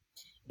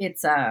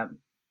 It's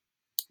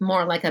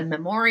more like a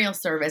memorial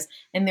service,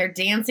 and they're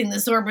dancing the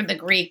Zorba the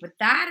Greek. But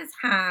that is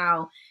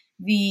how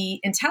the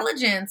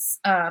intelligence,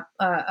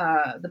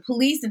 the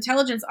police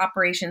intelligence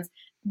operations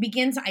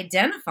begin to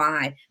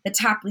identify the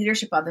top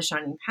leadership of the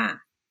Shining Path,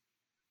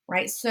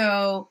 right?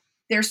 So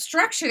their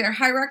structure, their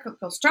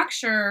hierarchical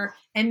structure,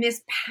 and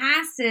this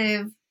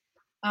passive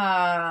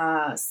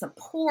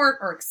support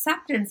or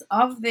acceptance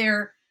of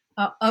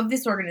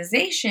this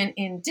organization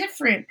in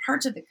different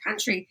parts of the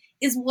country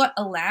is what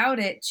allowed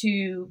it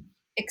to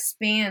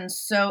expand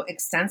so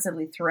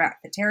extensively throughout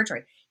the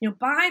territory.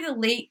 By the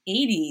late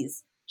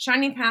 80s,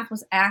 Shining Path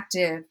was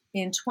active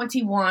in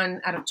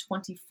 21 out of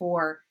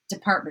 24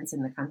 departments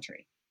in the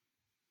country.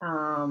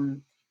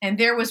 And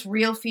there was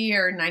real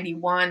fear,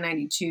 91,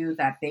 92,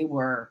 that they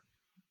were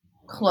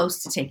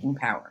close to taking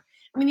power.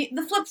 I mean,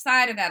 the flip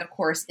side of that, of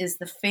course, is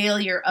the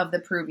failure of the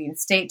Peruvian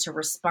state to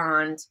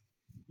respond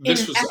in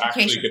an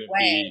efficacious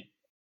way.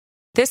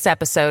 This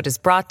episode is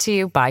brought to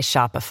you by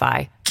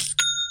Shopify.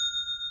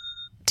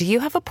 Do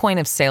you have a point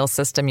of sale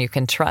system you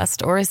can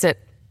trust, or is it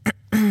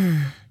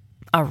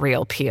a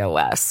real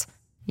POS?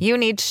 You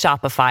need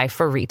Shopify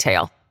for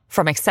retail.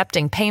 From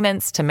accepting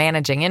payments to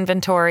managing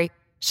inventory,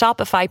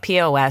 Shopify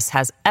POS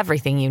has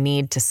everything you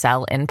need to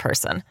sell in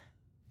person.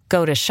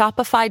 Go to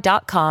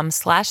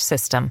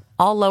shopify.com/system,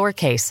 all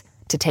lowercase,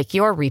 to take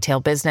your retail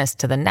business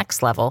to the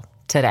next level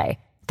today.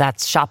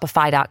 That's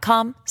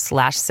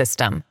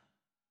shopify.com/system.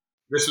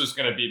 This was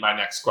going to be my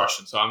next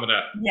question, so I'm going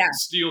to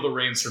steal the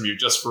reins from you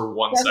just for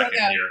one second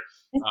here.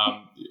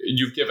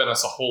 You've given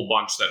us a whole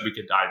bunch that we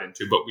could dive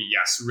into, but we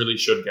really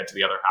should get to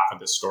the other half of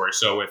this story.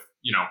 So if,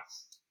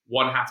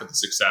 one half of the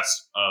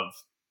success of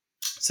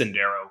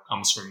Sendero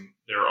comes from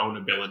their own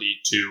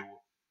ability to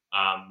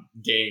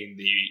gain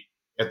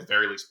at the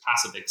very least,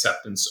 passive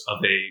acceptance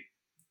of a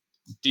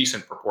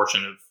decent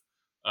proportion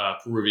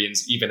of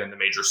Peruvians, even in the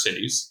major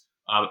cities.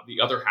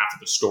 The other half of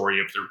the story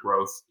of their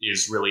growth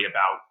is really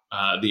about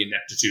the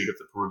ineptitude of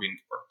the Peruvian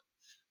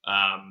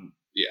government.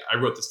 I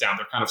wrote this down.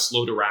 They're kind of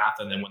slow to wrath,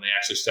 and then when they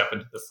actually step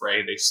into the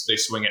fray, they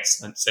swing at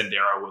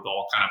Sendero with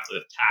all kind of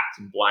the tact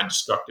and blind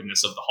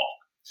destructiveness of the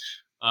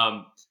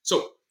Hulk.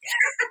 So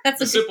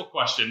that's a simple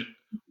question.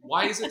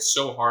 Why is it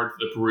so hard for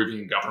the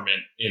Peruvian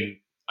government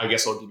I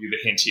guess I'll give you the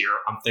hint here.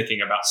 I'm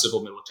thinking about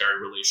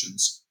civil-military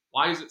relations.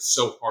 Why is it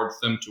so hard for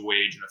them to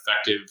wage an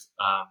effective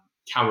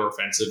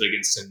counteroffensive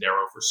against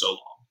Sendero for so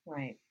long?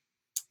 Right.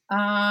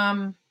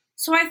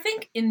 So I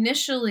think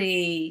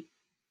initially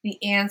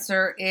the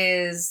answer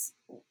is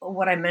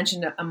what I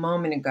mentioned a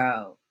moment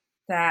ago,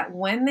 that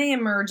when they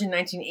emerged in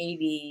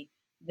 1980,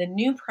 the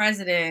new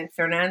president,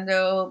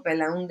 Fernando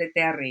Belaúnde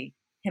Terry,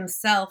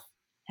 himself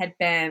had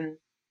been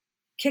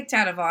kicked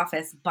out of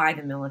office by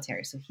the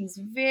military. So he's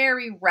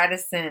very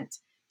reticent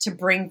to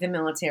bring the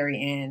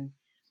military in.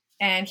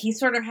 And he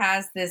sort of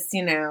has this,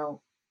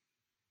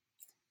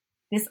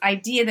 this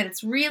idea that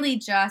it's really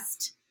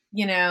just,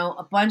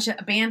 a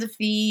band of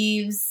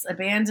thieves, a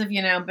band of,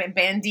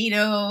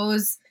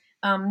 banditos,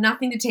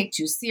 nothing to take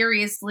too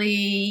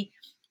seriously,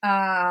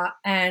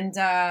 and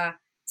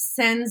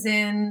sends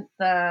in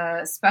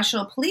the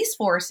special police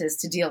forces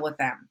to deal with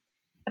them.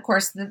 Of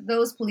course,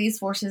 those police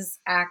forces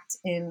act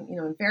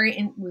in very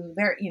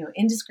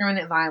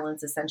indiscriminate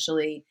violence,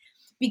 essentially,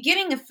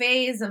 beginning a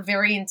phase of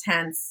very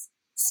intense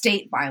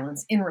state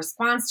violence in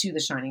response to the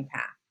Shining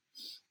Path.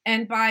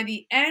 And by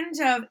the end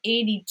of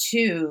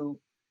 82,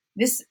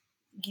 this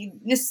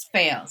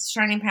fails.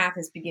 Shining Path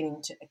is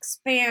beginning to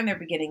expand. They're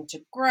beginning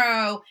to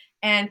grow,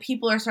 and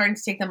people are starting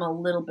to take them a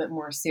little bit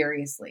more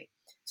seriously.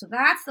 So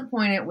that's the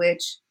point at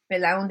which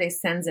Belaunde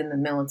sends in the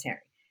military.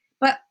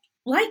 But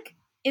like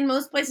in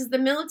most places, the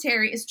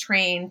military is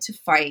trained to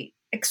fight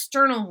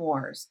external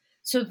wars.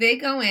 So they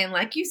go in,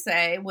 like you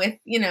say, with,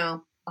 a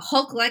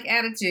Hulk-like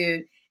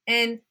attitude,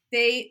 and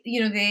they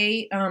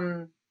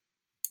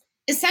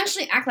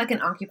essentially act like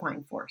an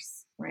occupying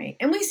force, right?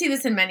 And we see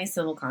this in many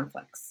civil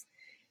conflicts.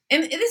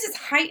 And this is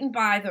heightened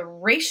by the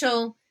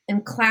racial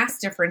and class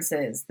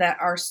differences that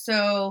are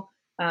so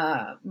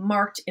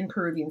marked in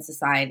Peruvian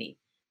society.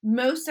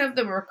 Most of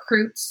the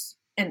recruits,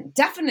 and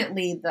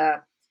definitely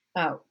the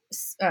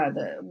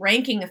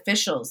ranking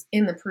officials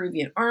in the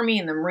Peruvian army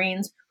and the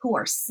Marines who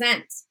are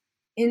sent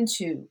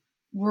into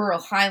rural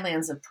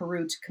highlands of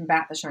Peru to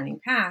combat the Shining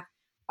Path,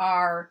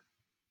 are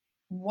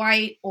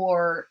white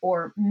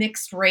or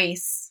mixed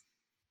race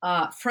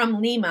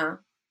from Lima.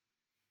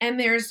 And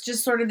there's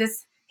just sort of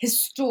this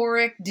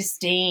historic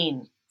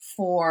disdain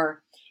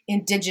for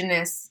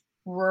indigenous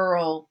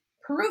rural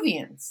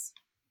Peruvians.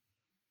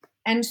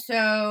 And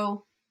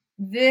so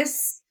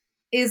it's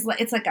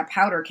like a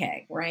powder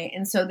keg, right?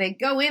 And so they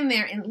go in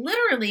there and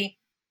literally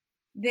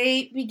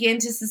they begin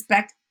to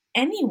suspect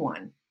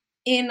anyone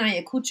in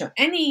Ayacucho,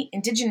 any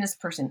indigenous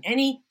person,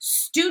 any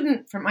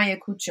student from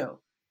Ayacucho,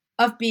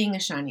 of being a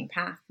Shining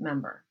Path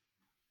member.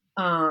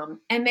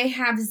 And they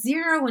have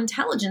zero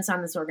intelligence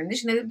on this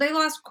organization. They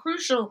lost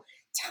crucial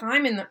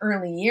time in the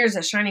early years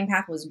as Shining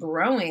Path was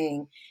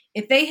growing.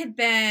 If they had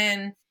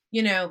been,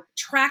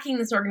 tracking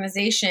this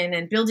organization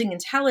and building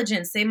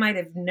intelligence, they might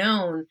have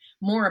known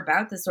more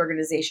about this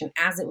organization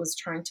as it was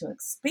trying to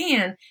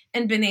expand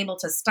and been able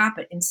to stop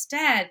it.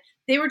 Instead,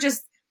 they were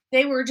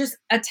just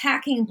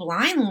attacking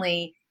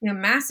blindly,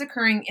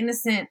 massacring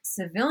innocent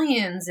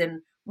civilians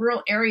in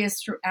rural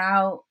areas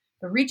throughout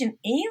the region,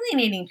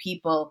 alienating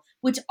people,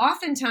 which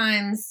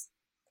oftentimes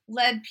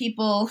led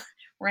people,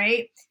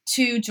 right,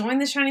 to join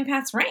the Shining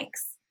Path's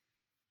ranks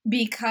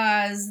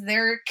because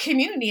their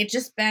community had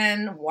just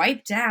been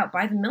wiped out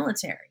by the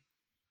military.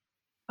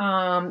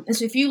 And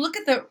so if you look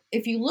at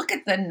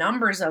the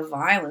numbers of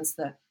violence,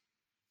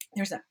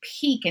 there's a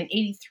peak in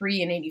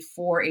 83 and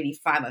 84,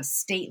 85 of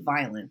state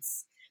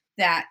violence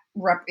that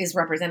is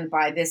represented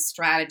by this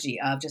strategy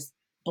of just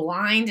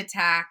blind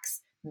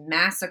attacks,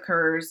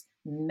 massacres,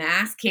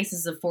 mass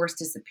cases of forced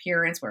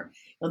disappearance, where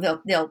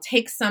they'll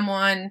take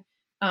someone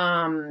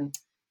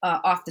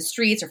off the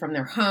streets or from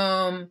their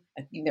home.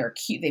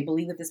 They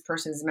believe that this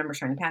person is a member of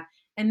Shining Path,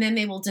 and then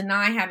they will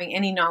deny having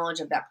any knowledge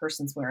of that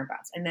person's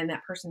whereabouts, and then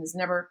that person is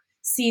never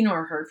seen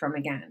or heard from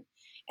again.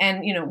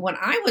 And when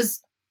I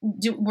was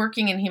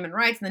working in human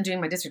rights and then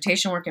doing my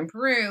dissertation work in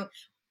Peru,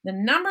 the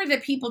number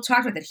that people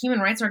talked about that human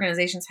rights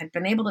organizations had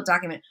been able to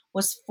document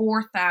was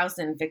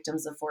 4,000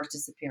 victims of forced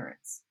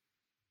disappearance,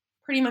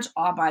 pretty much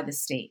all by the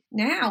state.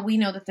 Now we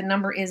know that the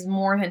number is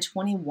more than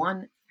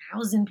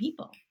 21,000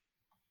 people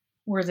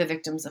were the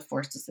victims of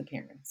forced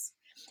disappearance.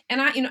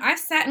 And I've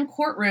sat in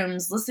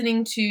courtrooms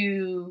listening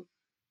to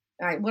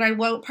part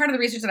of the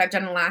research that I've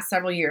done in the last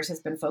several years has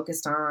been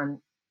focused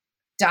on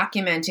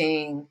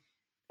documenting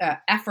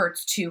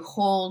efforts to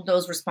hold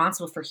those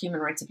responsible for human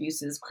rights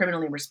abuses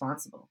criminally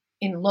responsible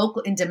in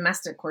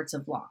domestic courts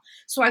of law.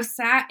 So I've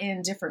sat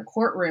in different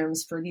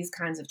courtrooms for these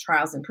kinds of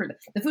trials in Peru.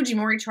 The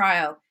Fujimori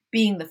trial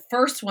being the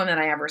first one that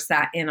I ever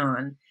sat in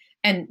on,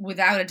 and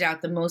without a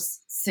doubt the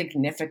most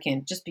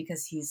significant, just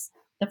because he's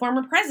the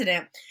former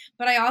president.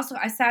 But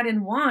I sat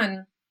in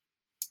one.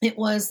 It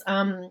was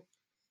called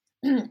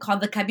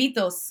the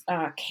Cabitos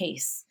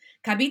case.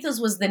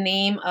 Cabitos was the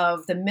name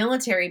of the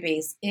military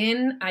base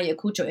in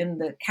Ayacucho, in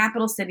the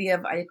capital city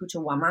of Ayacucho,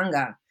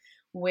 Huamanga,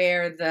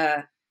 where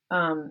the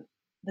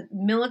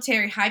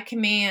military high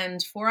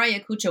command for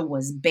Ayacucho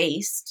was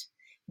based.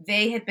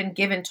 They had been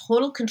given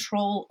total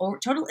control, or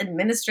total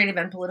administrative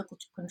and political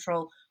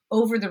control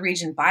over the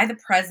region by the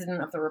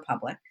president of the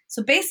republic.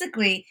 So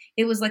basically,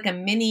 it was like a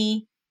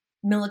mini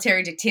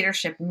military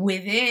dictatorship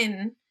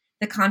within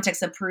the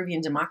context of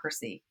Peruvian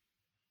democracy.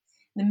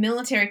 The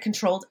military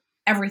controlled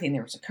everything.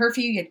 There was a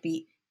curfew. You had to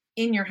be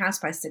in your house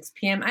by 6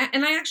 p.m. I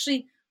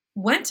actually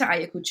went to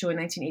Ayacucho in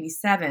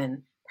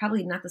 1987.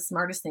 Probably not the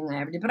smartest thing I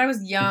ever did, but I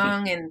was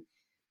young and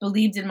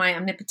believed in my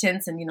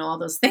omnipotence and, all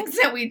those things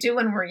that we do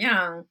when we're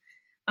young.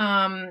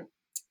 And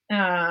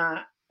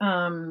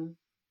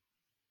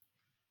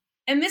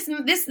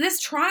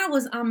this trial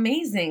was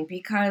amazing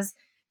because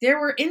there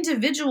were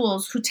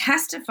individuals who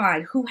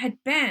testified who had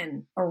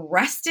been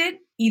arrested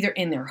either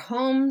in their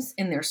homes,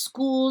 in their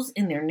schools,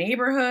 in their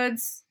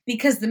neighborhoods,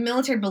 because the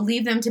military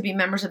believed them to be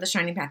members of the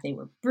Shining Path. They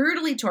were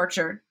brutally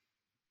tortured.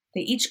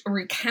 They each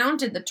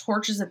recounted the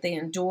tortures that they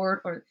endured,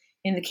 or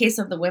in the case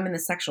of the women, the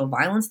sexual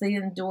violence they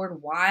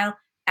endured while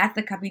at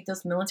the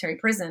Cabitos military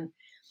prison.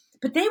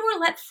 But they were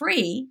let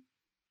free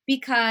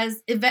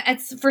because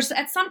at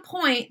some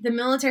point, the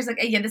military's like,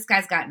 hey, yeah, this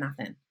guy's got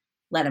nothing.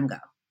 Let him go,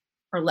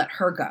 or let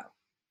her go.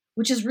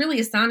 which is really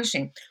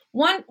astonishing.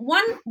 One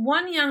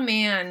young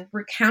man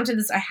recounted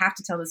this. I have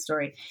to tell this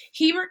story.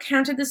 He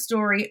recounted the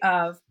story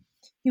of,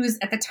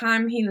 at the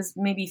time, he was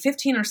maybe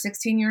 15 or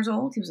 16 years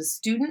old. He was a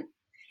student,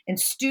 and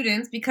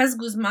students, because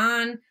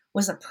Guzman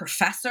was a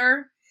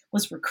professor,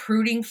 was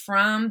recruiting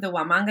from the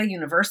Huamanga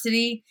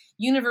University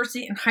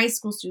and high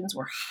school students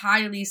were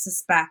highly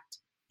suspect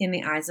in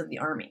the eyes of the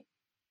army.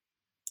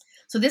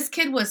 So this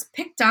kid was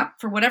picked up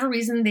for whatever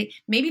reason.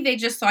 Maybe they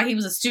just saw he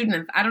was a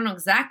student. I don't know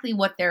exactly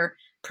what their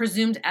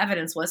presumed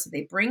evidence was. So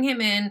they bring him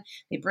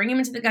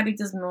into the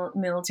Gavitas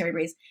military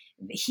base.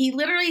 He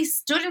literally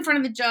stood in front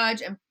of the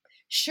judge and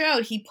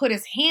he put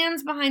his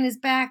hands behind his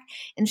back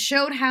and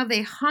showed how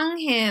they hung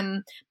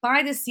him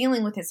by the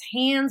ceiling with his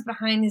hands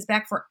behind his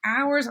back for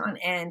hours on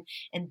end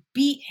and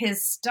beat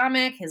his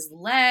stomach, his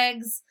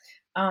legs,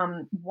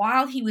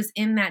 while he was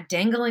in that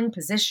dangling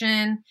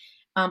position.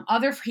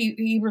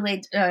 He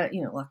relayed,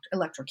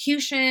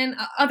 electrocution,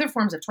 other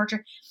forms of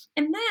torture.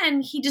 And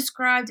then he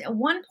described at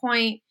one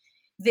point,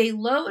 they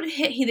load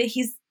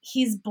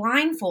he's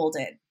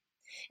blindfolded,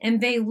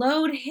 and they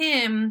load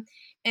him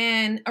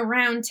and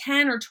around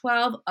 10 or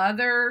 12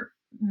 other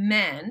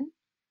men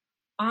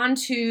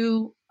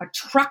onto a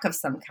truck of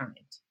some kind.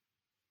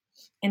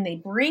 And they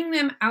bring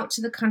them out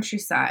to the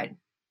countryside,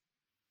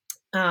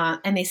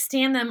 and they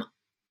stand them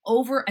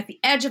over at the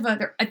edge of a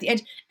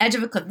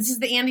cliff. This is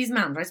the Andes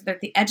Mountains, right? So they're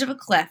at the edge of a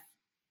cliff.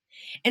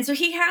 And so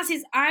he has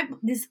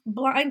this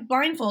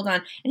blindfold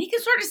on, and he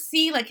can sort of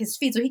see like his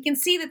feet. So he can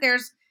see that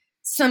there's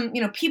some,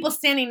 people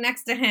standing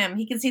next to him.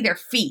 He can see their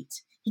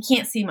feet. He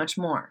can't see much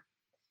more.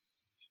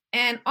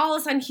 And all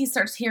of a sudden he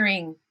starts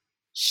hearing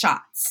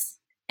shots,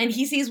 and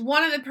he sees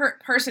one of the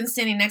persons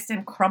standing next to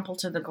him crumple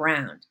to the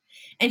ground.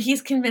 And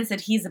he's convinced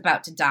that he's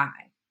about to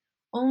die.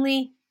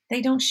 Only they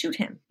don't shoot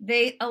him.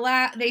 They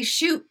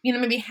shoot,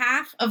 maybe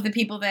half of the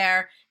people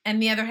there,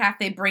 and the other half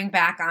they bring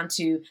back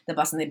onto the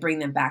bus, and they bring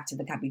them back to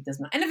the Gavitas.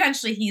 And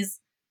eventually he's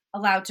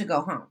allowed to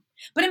go home.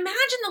 But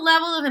imagine the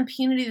level of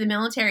impunity the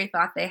military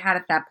thought they had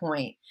at that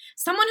point.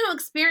 Someone who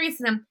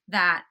experienced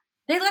that,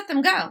 they let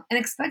them go and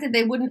expected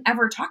they wouldn't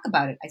ever talk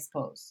about it, I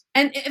suppose.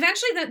 And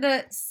eventually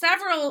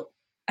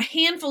a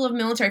handful of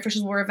military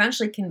officials were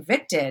eventually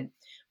convicted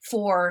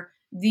for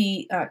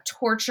the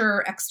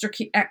torture,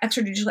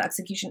 extrajudicial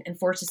execution, and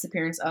forced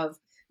disappearance of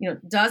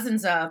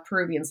dozens of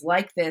Peruvians,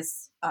 like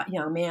this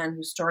young man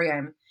whose story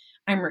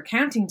I'm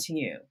recounting to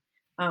you.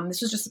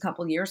 This was just a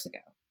couple years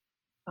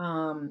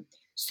ago.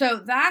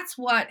 So that's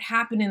what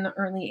happened in the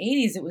early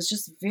 80s. It was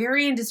just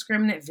very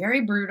indiscriminate,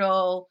 very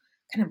brutal,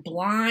 kind of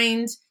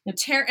blind,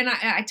 terror. And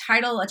I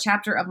title a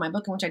chapter of my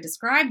book in which I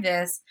describe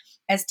this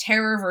as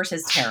Terror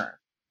versus Terror.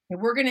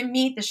 And we're going to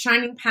meet the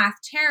Shining Path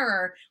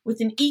terror with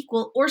an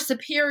equal or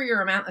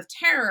superior amount of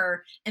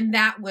terror, and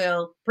that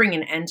will bring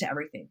an end to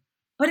everything.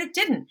 But it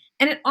didn't,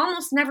 and it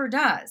almost never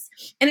does.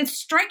 And it's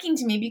striking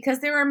to me because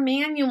there are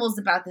manuals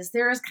about this.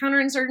 There is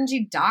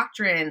counterinsurgency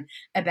doctrine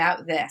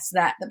about this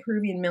that the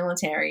Peruvian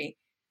military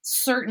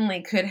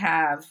certainly could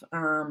have,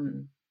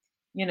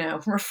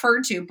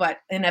 referred to, but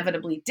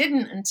inevitably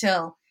didn't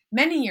until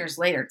many years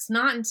later. It's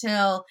not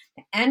until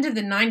the end of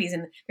the 90s.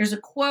 And there's a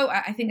quote,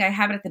 I think I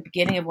have it at the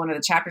beginning of one of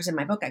the chapters in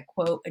my book. I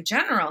quote a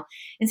general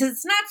and says,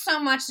 it's not so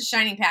much the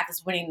Shining Path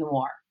is winning the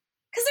war,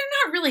 because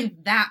they're not really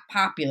that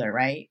popular,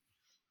 right?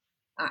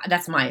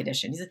 That's my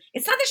edition. He says,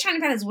 it's not the Shining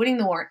Path is winning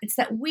the war. It's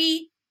that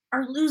we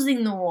are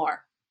losing the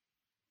war.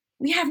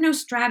 We have no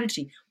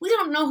strategy. We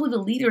don't know who the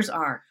leaders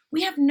are.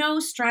 We have no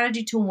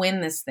strategy to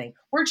win this thing.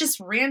 We're just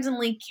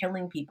randomly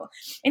killing people.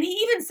 And he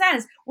even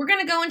says, we're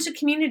going to go into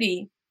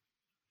community,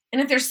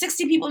 and if there's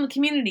 60 people in the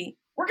community,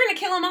 we're going to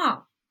kill them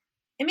all.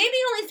 And maybe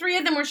only 3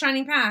 of them were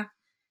Shining Path,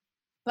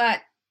 but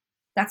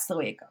that's the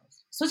way it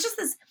goes. So it's just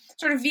this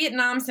sort of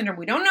Vietnam syndrome.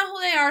 We don't know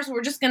who they are, so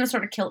we're just going to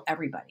sort of kill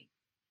everybody.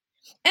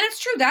 And it's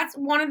true. That's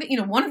one of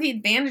the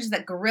advantages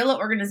that guerrilla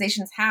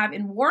organizations have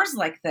in wars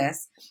like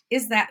this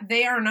is that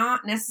they are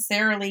not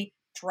necessarily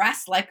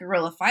dressed like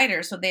guerrilla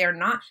fighters. So they are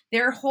not,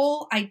 their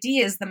whole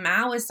idea is the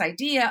Maoist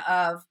idea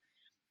of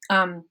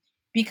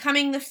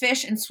becoming the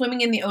fish and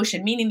swimming in the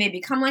ocean, meaning they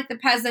become like the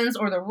peasants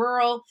or the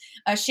rural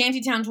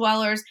shantytown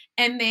dwellers,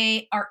 and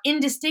they are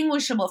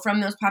indistinguishable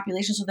from those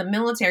populations. So the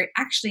military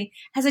actually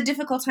has a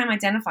difficult time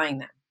identifying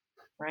them,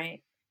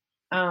 right?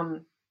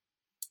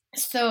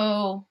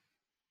 So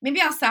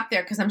maybe I'll stop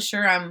there because I'm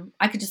sure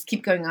I could just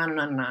keep going on and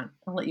on and on.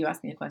 I'll let you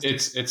ask me a question.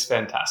 It's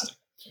fantastic.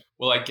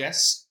 Well, I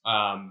guess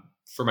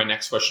for my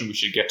next question, we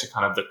should get to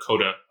kind of the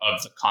coda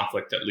of the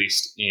conflict, at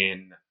least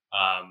in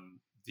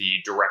the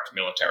direct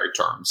military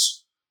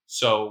terms.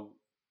 So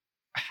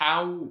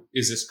how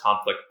is this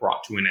conflict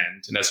brought to an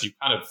end? And as you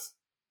kind of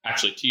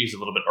actually teased a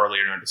little bit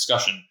earlier in our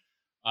discussion,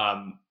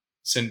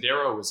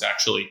 Sendero was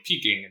actually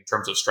peaking in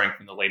terms of strength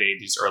in the late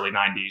 80s, early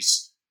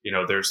 90s.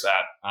 There's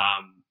that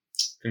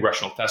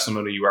congressional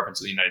testimony you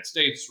referenced in the United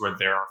States where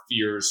there are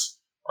fears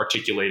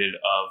articulated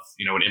of,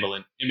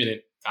 an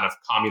imminent kind of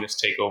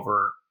communist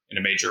takeover in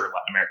a major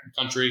Latin American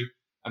country.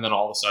 And then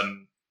all of a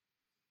sudden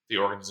the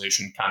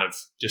organization kind of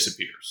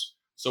disappears.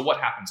 So what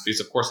happens? Because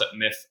of course that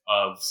myth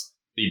of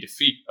the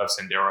defeat of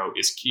Sendero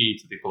is key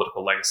to the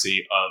political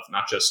legacy of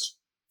not just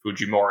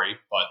Fujimori,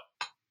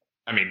 but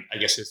I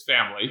guess his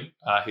family.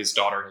 His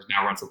daughter has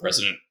now run for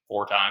president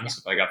 4 times,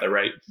 if I got that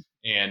right.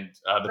 And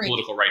the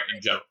political right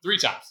in general, 3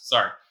 times,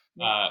 sorry.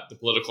 The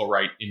political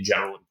right in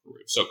general in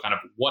Peru. So kind of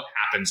what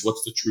happens,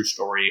 what's the true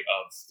story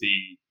of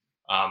the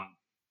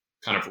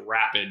kind of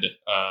rapid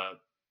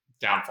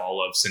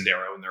downfall of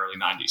Sendero in the early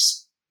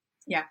 90s?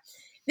 Yeah.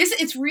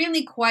 It's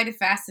really quite a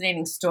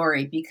fascinating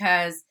story,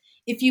 because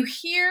if you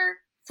hear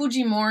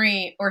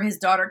Fujimori or his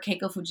daughter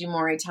Keiko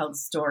Fujimori tell the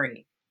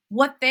story,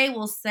 what they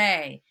will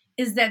say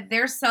is that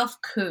their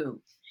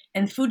self-coup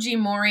and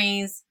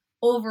Fujimori's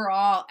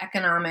overall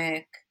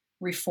economic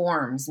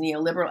reforms,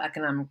 neoliberal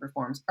economic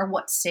reforms, are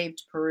what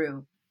saved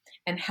Peru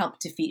and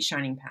helped defeat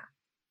Shining Path,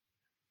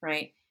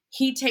 right?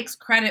 He takes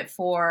credit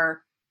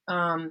for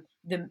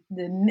the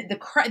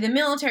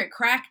military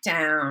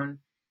crackdown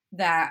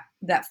that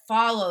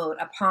followed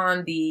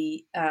upon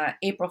the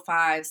April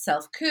 5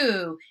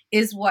 self-coup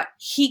is what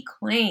he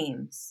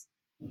claims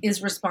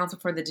is responsible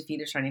for the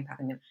defeat of Shining Path.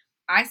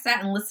 I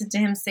sat and listened to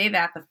him say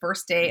that the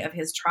first day of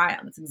his trial.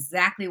 That's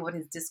exactly what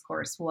his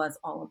discourse was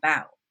all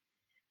about.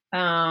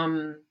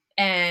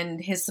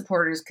 And his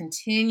supporters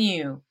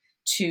continue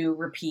to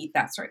repeat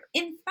that story.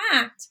 In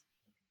fact,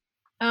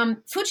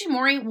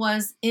 Fujimori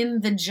was in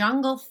the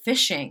jungle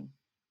fishing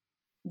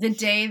the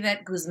day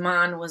that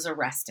Guzman was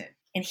arrested.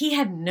 And he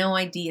had no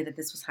idea that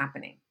this was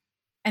happening.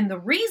 And the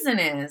reason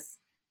is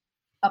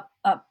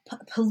a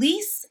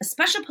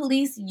special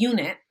police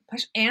unit,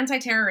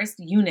 anti-terrorist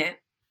unit,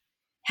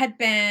 had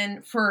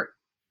been for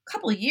a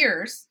couple of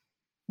years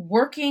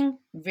working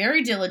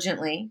very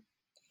diligently,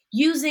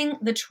 using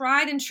the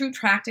tried and true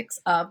tactics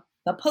of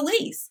the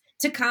police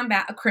to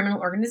combat a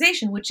criminal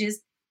organization, which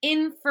is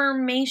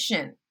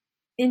information,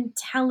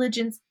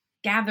 intelligence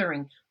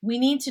gathering. We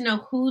need to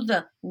know who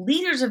the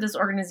leaders of this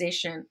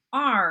organization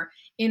are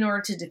in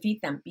order to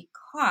defeat them,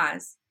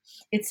 because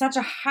it's such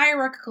a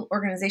hierarchical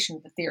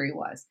organization. The theory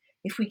was,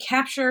 if we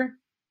capture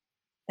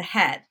the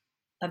head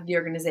of the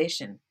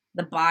organization,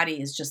 the body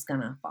is just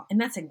going to fall.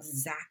 And that's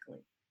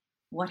exactly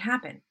what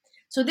happened.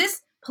 So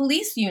this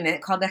police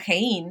unit called the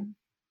GEIN,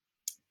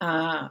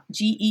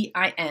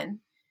 GEIN,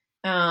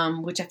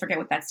 which I forget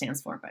what that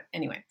stands for, but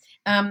anyway,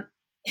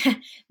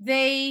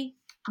 they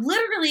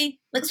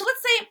literally, so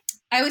let's say,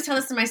 I always tell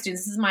this to my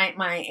students, this is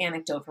my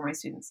anecdote for my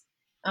students.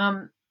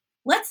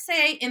 Let's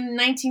say in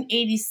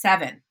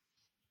 1987,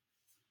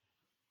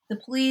 the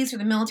police or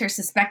the military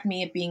suspect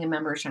me of being a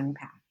member of Shining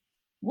Path.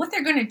 What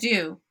they're going to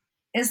do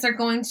is they're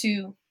going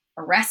to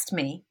arrest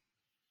me.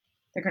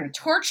 They're going to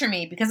torture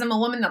me because I'm a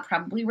woman. They'll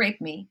probably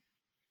rape me.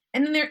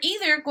 And then they're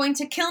either going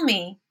to kill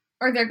me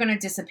or they're going to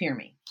disappear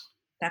me.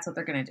 That's what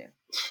they're going to do.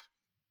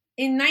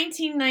 In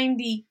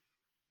 1990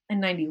 and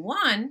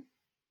 91,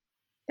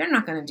 they're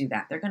not going to do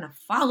that. They're going to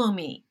follow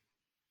me.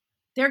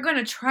 They're going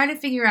to try to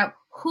figure out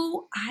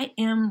who I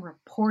am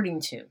reporting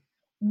to,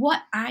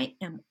 what I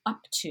am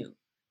up to,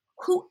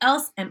 who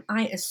else am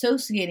I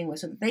associating with,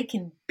 so that they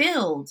can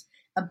build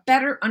a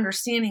better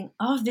understanding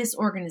of this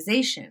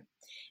organization.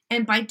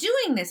 And by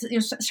doing this,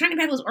 Shining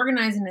Path was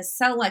organized in a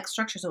cell-like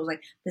structure. So it was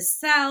like the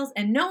cells,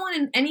 and no one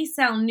in any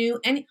cell knew,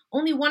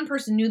 only one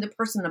person knew the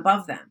person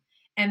above them.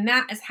 And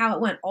that is how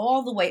it went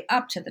all the way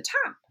up to the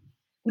top,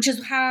 which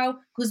is how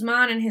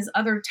Guzman and his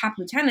other top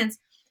lieutenants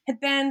had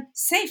been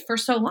safe for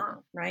so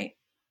long, right?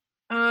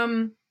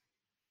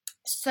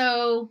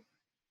 So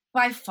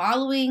by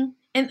following,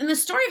 and the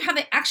story of how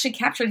they actually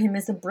captured him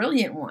is a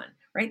brilliant one,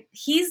 right?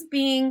 He's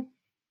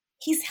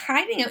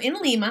hiding out in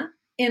Lima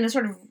in a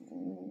sort of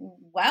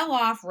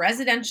well-off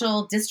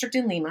residential district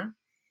in Lima.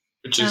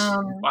 Which is,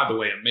 by the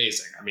way,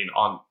 amazing.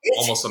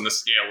 Almost on the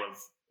scale of,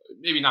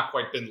 maybe not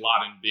quite Bin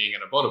Laden being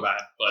in Abbottabad,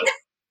 but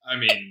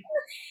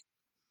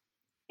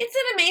it's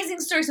an amazing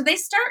story. So they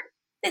start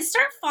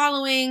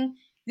following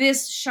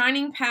this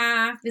Shining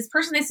Path, this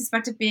person they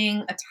suspect of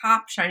being a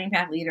top Shining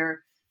Path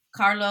leader.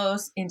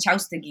 Carlos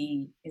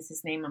Inchaustegui is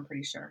his name, I'm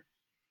pretty sure.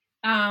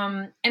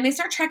 And they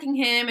start tracking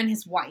him and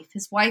his wife.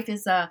 His wife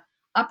is a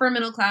upper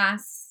middle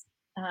class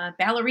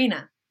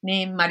ballerina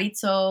named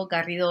Maritzo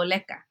Garrido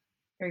Leca.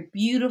 Very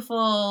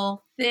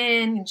beautiful,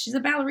 thin, and she's a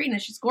ballerina.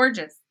 She's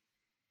gorgeous.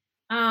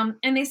 And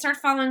they start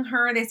following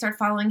her. They start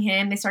following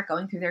him. They start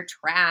going through their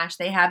trash.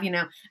 They have,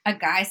 a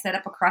guy set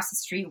up across the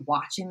street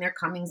watching their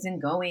comings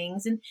and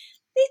goings. And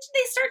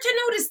they start to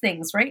notice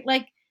things, right?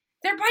 Like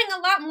they're buying a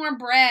lot more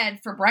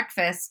bread for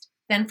breakfast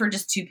than for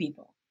just 2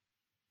 people.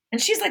 And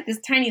she's like this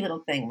tiny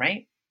little thing,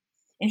 right?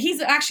 And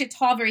he's actually a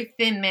tall, very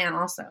thin man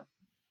also.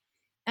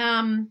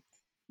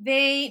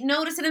 They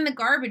notice it in the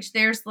garbage.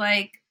 There's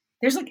like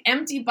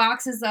empty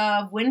boxes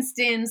of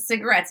Winston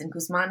cigarettes, and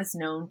Guzman is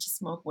known to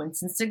smoke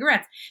Winston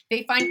cigarettes.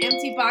 They find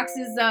empty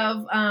boxes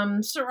of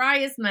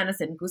psoriasis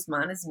medicine.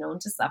 Guzman is known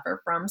to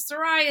suffer from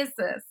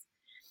psoriasis.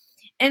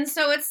 And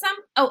so it's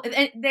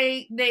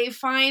they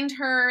find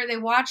her, they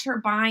watch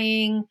her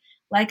buying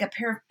like a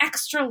pair of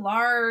extra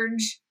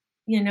large,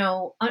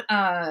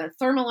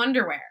 thermal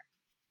underwear,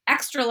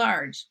 extra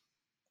large.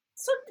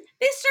 So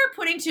they start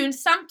putting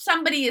tunes.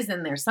 Somebody is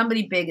in there.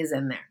 Somebody big is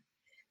in there.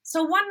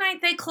 So one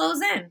night they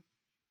close in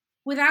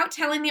without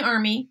telling the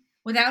army,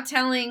 without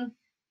telling,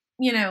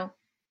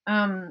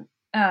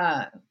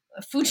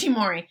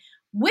 Fujimori,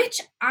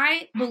 which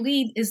I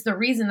believe is the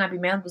reason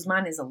Abimael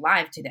Guzman is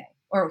alive today.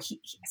 Or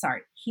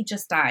he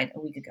just died a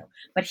week ago.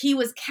 But he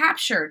was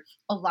captured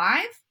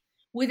alive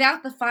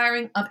without the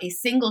firing of a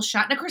single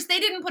shot. And of course, they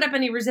didn't put up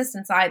any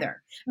resistance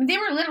either. I mean, they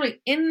were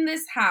literally in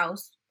this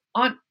house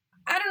on,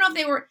 I don't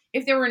know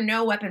if there were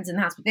no weapons in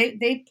the house, but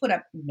they put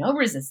up no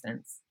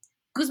resistance.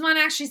 Guzman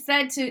actually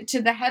said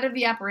to the head of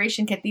the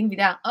operation, Quetin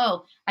Vidal,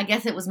 "Oh, I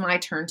guess it was my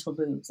turn to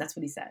lose." That's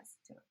what he says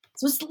to him.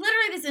 So it's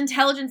literally this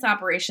intelligence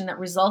operation that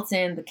results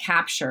in the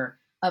capture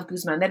of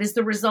Guzman. That is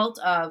the result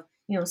of,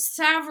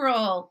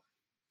 several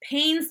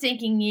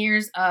painstaking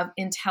years of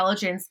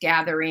intelligence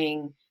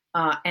gathering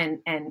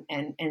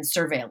and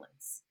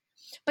surveillance.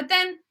 But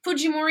then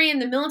Fujimori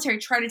and the military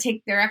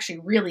they're actually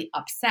really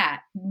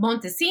upset.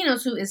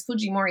 Montesinos, who is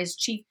Fujimori's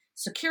chief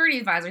security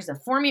advisor, is a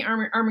former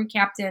army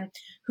captain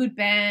who'd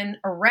been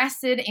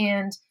arrested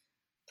and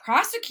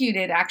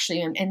prosecuted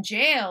actually and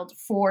jailed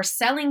for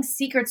selling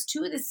secrets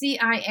to the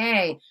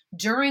CIA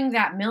during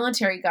that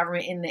military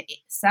government in the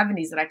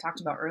 70s that I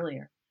talked about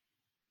earlier.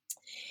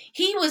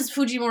 He was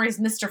Fujimori's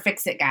Mr.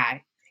 Fix-It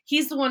guy.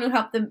 He's the one who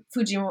helped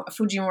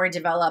Fujimori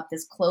develop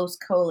this close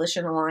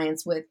coalition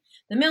alliance with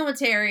the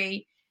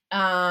military.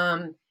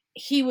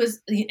 He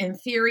was, in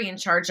theory, in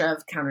charge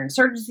of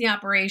counterinsurgency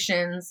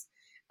operations.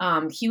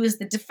 He was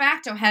the de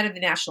facto head of the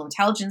National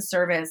Intelligence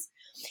Service.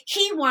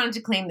 He wanted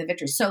to claim the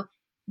victory. So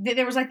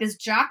there was like this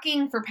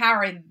jockeying for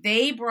power.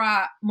 They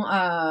brought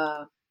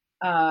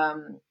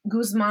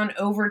Guzman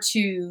over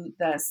to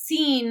the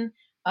scene,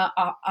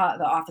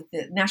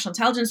 the National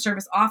Intelligence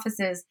Service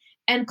offices,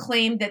 and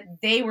claimed that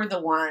they were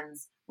the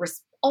ones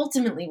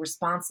ultimately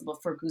responsible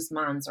for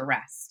Guzman's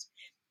arrest.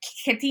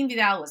 Quetin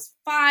Vidal was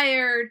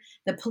fired.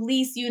 The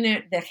police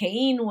unit, the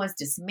GEIN, was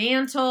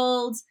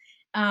dismantled.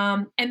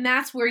 And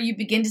that's where you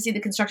begin to see the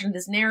construction of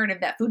this narrative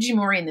that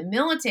Fujimori and the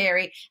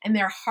military and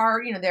their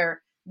hard,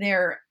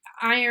 their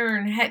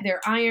iron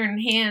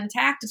hand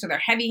tactics or their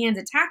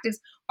heavy-handed tactics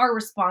are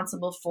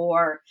responsible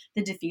for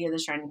the defeat of the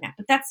Shining Path.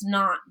 But that's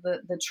not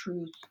the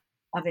truth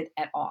of it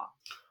at all.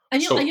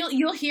 And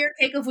you'll hear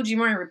Keiko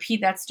Fujimori repeat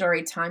that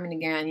story time and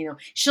again.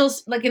 She'll,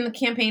 like in the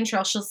campaign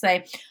trail, she'll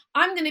say,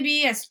 "I'm going to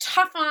be as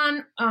tough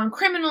on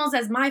criminals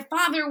as my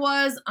father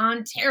was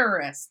on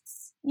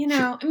terrorists."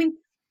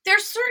 There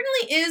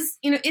certainly is,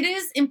 it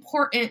is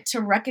important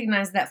to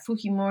recognize that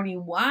Fujimori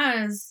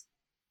was,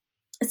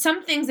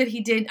 some things that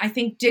he did, I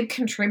think, did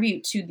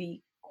contribute to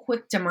the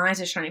quick demise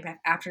of Shining Path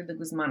after the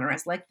Guzman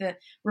arrest, like the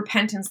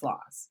repentance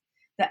laws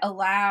that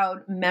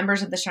allowed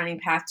members of the Shining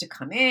Path to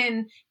come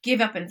in, give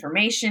up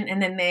information,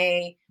 and then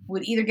they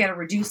would either get a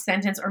reduced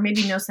sentence or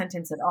maybe no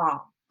sentence at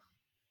all.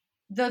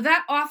 Though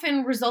that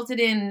often resulted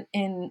in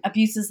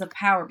abuses of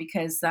power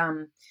because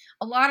a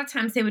lot of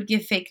times they would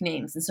give fake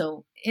names. And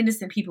so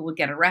innocent people would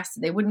get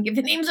arrested. They wouldn't give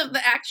the names of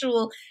the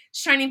actual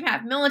Shining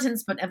Path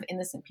militants, but of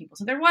innocent people.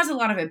 So there was a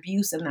lot of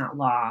abuse in that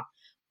law.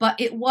 But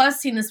it was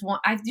seen as one.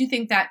 I do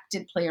think that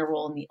did play a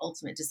role in the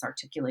ultimate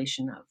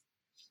disarticulation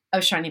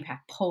of Shining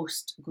Path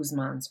post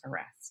Guzman's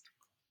arrest.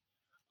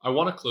 I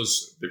want to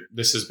close.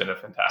 This has been a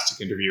fantastic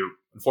interview.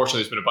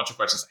 Unfortunately, there's been a bunch of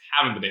questions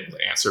I haven't been able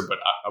to answer, but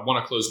I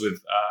want to close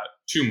with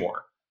two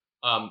more.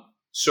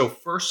 So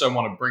first, I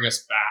want to bring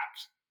us back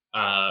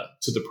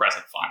to the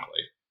present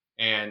finally.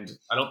 And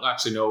I don't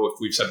actually know if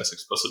we've said this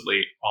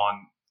explicitly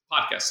on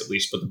podcasts at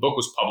least, but the book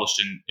was published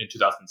in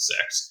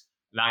 2006.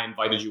 And I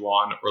invited you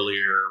on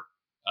earlier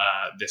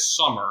this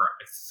summer,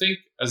 I think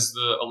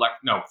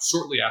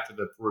shortly after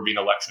the Peruvian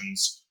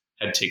elections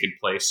had taken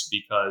place,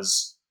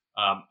 because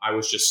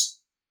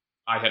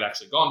I had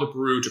actually gone to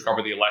Peru to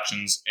cover the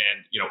elections,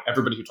 and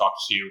everybody who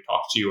talks to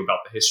you about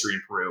the history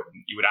in Peru,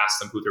 and you would ask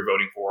them who they're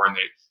voting for, and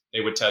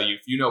they would tell you,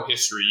 if you know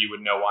history, you would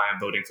know why I'm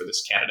voting for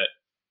this candidate.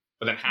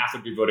 But then half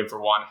would be voting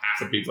for one,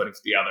 half would be voting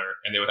for the other,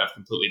 and they would have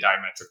completely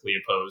diametrically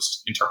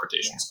opposed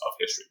interpretations of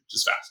history, which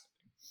is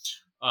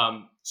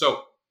fascinating.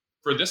 So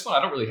for this one,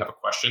 I don't really have a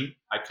question.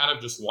 I kind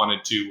of just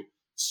wanted to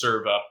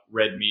serve up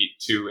red meat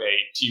to a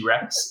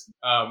T-Rex,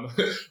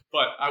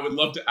 but I would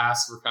love to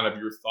ask for kind of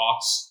your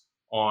thoughts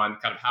on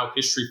kind of how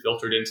history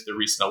filtered into the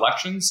recent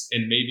elections,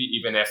 and maybe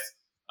even if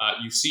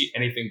you see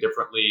anything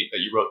differently that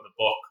you wrote in the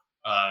book,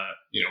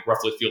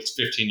 roughly feels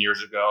 15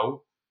 years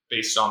ago,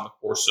 based on the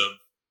course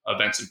of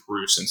events in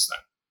Peru since then.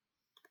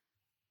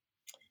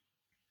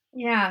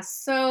 Yeah,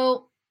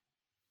 so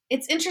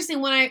it's interesting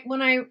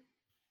when I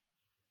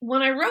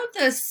wrote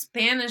the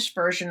Spanish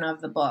version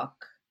of the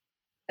book,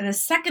 in the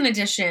second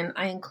edition,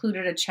 I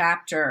included a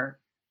chapter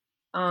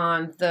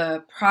on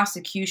the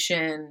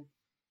prosecution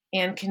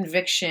and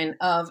conviction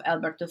of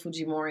Alberto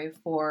Fujimori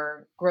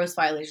for gross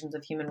violations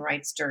of human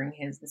rights during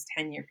this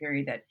 10-year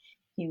period that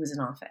he was in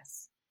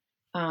office.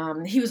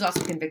 He was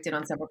also convicted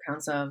on several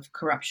counts of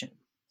corruption.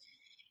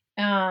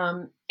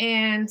 And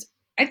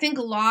I think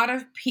a lot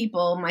of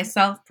people,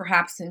 myself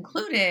perhaps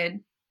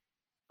included,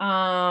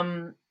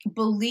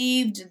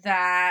 believed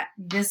that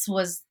this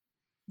was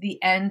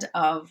the end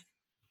of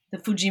the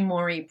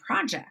Fujimori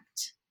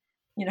project.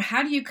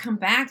 How do you come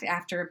back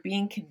after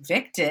being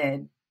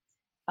convicted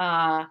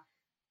of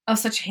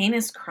such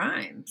heinous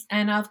crimes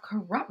and of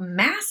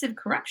massive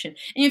corruption?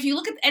 And if you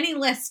look at any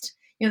list,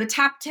 the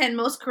top 10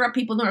 most corrupt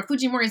people in the world,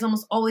 Fujimori is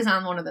almost always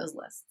on one of those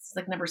lists. It's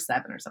like number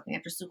 7 or something,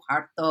 after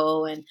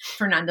Suharto and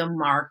Fernando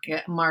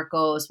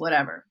Marcos,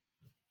 whatever.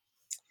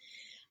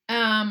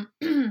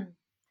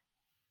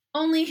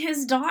 Only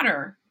his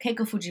daughter,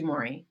 Keiko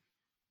Fujimori,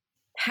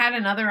 had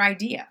another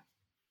idea,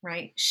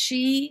 right?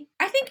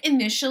 I think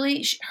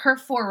initially her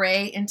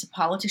foray into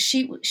politics,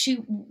 she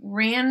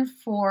ran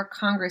for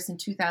Congress in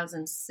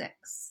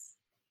 2006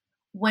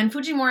 when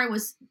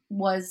Fujimori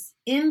was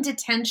in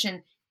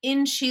detention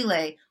in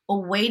Chile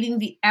awaiting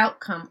the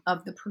outcome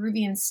of the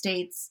Peruvian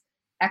state's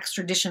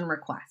extradition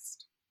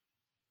request.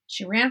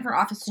 She ran for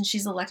office and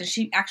she's elected.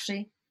 She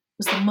actually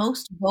was the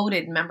most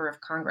voted member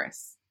of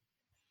Congress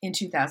in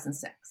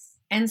 2006.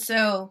 And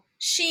so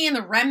she and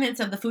the remnants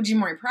of the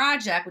Fujimori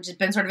project, which has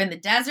been sort of in the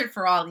desert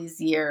for all these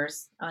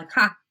years, are like,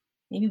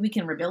 maybe we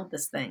can rebuild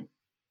this thing.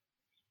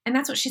 And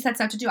that's what she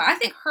sets out to do. I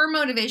think her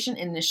motivation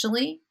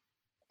initially,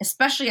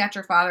 especially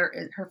after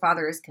her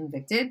father is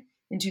convicted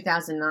in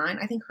 2009,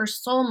 I think her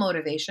sole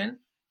motivation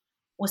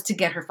was to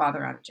get her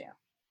father out of jail.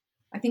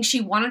 I think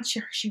she ran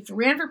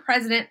for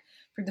president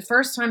for the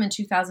first time in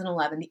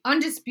 2011, the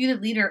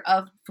undisputed leader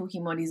of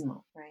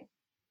Fujimorismo, right?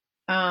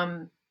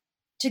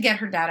 To get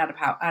her dad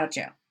out of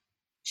jail.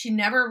 She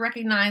never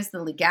recognized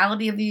the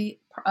legality of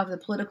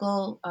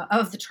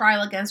the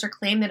trial against her,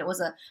 claimed that it was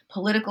a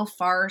political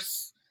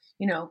farce,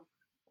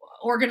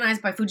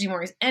 organized by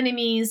Fujimori's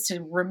enemies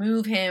to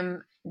remove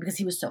him because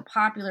he was so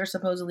popular,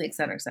 supposedly, et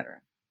cetera, et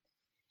cetera.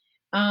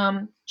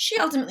 She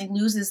ultimately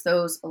loses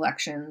those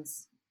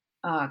elections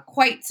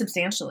quite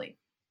substantially,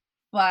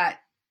 but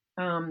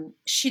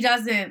she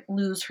doesn't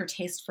lose her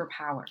taste for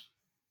power.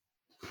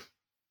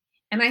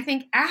 And I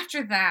think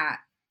after that,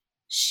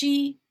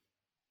 she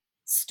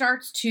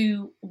starts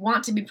to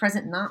want to be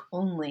present not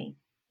only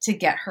to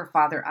get her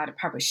father out of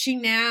power, but she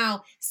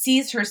now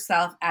sees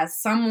herself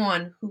as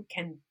someone who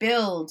can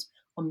build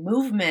a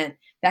movement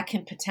that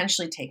can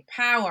potentially take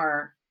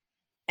power,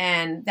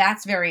 and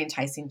that's very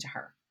enticing to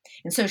her.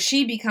 And so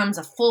she becomes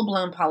a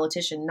full-blown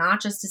politician,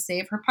 not just to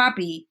save her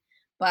puppy,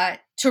 but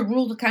to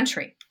rule the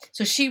country.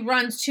 So she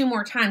runs 2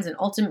 more times, and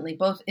ultimately,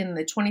 both in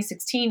the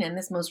 2016 and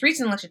this most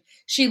recent election,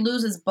 she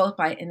loses both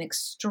by an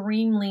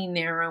extremely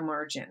narrow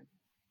margin.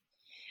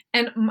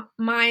 And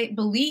my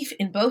belief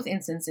in both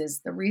instances,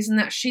 the reason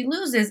that she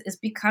loses is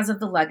because of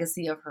the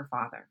legacy of her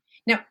father.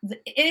 Now,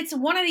 it's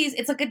one of these,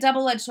 it's like a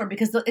double-edged sword,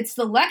 because it's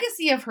the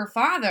legacy of her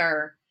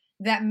father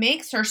that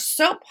makes her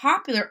so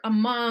popular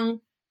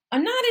among a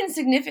not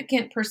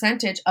insignificant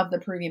percentage of the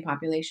Peruvian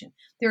population.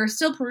 There are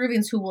still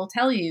Peruvians who will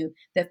tell you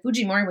that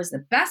Fujimori was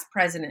the best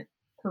president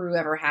Peru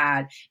ever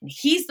had, and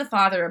he's the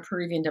father of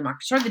Peruvian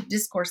democracy, sort of the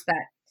discourse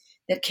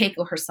that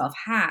Keiko herself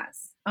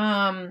has.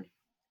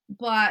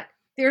 But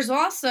there's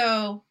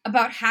also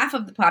about half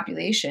of the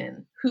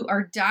population who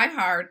are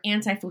diehard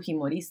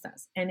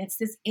anti-Fujimoristas. And it's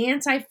this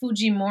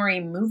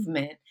anti-Fujimori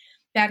movement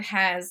that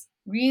has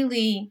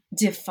really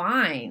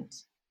defined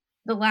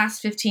the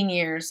last 15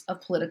 years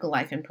of political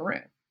life in Peru.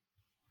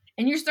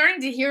 And you're starting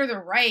to hear the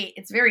right.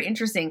 It's very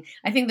interesting.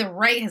 I think the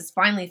right has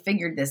finally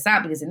figured this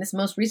out, because in this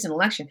most recent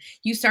election,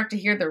 you start to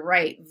hear the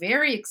right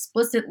very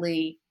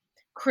explicitly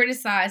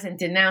criticize and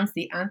denounce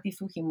the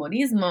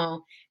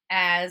anti-Fujimorismo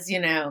as,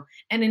 an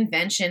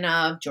invention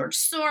of George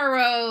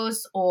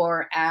Soros,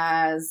 or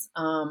as,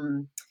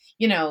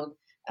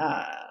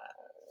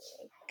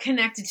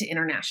 connected to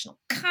international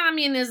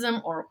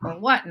communism or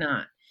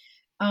whatnot.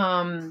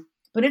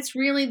 But it's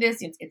really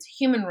it's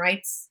human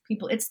rights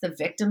people. It's the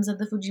victims of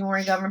the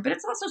Fujimori government, but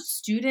it's also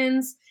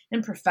students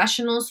and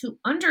professionals who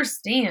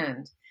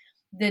understand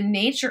the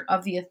nature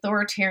of the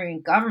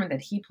authoritarian government that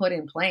he put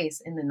in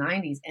place in the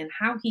 90s, and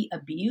how he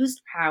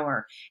abused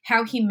power,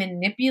 how he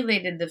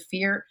manipulated the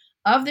fear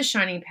of the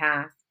shining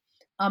path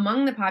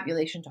among the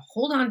population to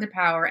hold on to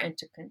power and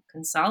to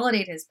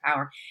consolidate his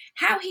power,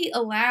 how he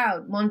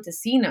allowed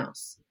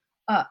Montesinos,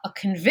 a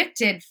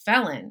convicted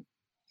felon,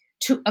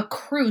 to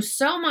accrue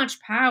so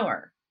much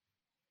power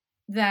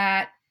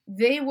that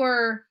they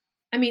were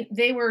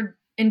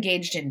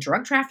engaged in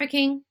drug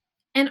trafficking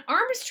and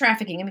arms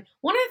trafficking.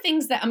 One of the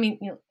things that,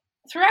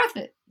 throughout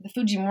the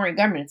Fujimori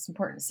government, it's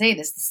important to say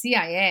this, the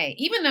CIA,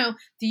 even though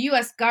the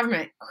U.S.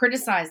 government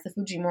criticized the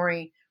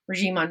Fujimori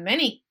regime on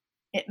many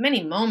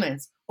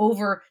moments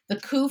over the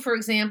coup, for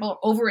example,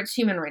 over its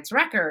human rights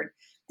record,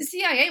 the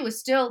CIA was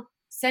still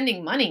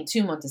sending money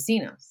to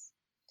Montesinos.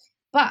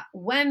 But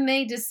when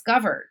they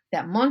discovered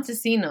that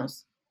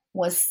Montesinos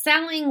was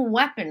selling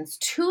weapons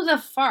to the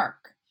FARC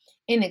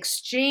in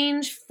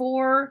exchange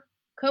for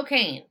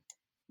cocaine,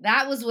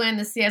 that was when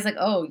the CIA was like,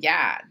 oh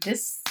yeah,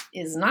 this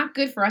is not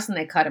good for us, and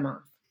they cut him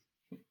off.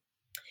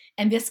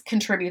 And this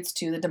contributes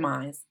to the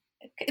demise.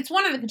 It's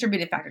one of the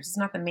contributing factors. It's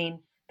not the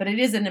main, but it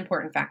is an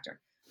important factor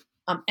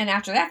And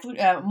after that,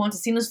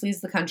 Montesinos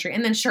flees the country.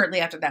 And then shortly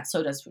after that,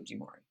 so does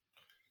Fujimori.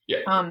 Yeah.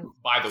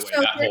 By the way,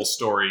 that whole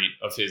story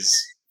of his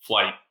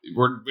flight,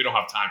 we don't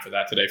have time for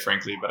that today,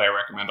 frankly, but I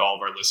recommend all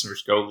of our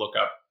listeners go look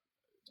up.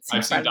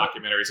 I've seen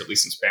documentaries, at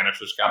least in Spanish.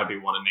 There's got to be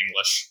one in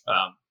English,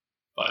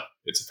 but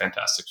it's a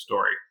fantastic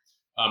story.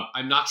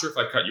 I'm not sure if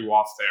I cut you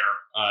off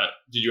there.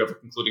 Did you have a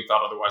concluding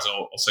thought? Otherwise,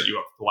 I'll set you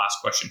up for the last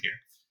question here.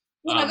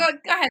 Go ahead,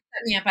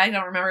 set me up. I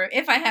don't remember.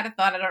 If I had a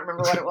thought, I don't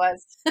remember what it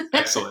was.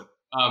 Excellent.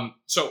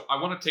 So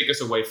I want to take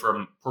us away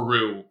from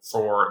Peru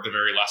for the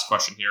very last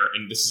question here.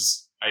 And this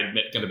is, I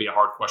admit, going to be a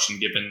hard question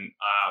given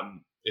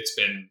it's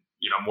been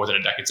more than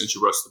a decade since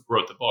you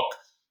wrote the book.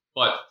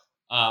 But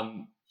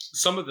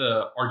some of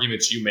the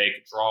arguments you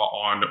make draw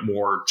on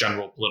more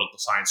general political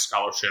science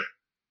scholarship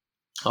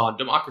on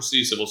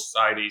democracy, civil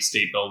society,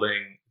 state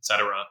building,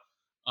 etc.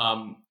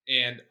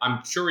 And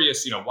I'm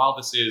curious, while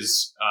this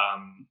is,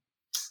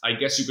 I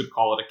guess you could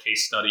call it a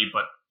case study,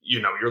 but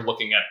you're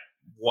looking at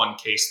one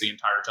case the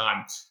entire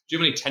time. Do you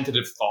have any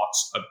tentative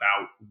thoughts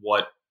about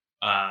what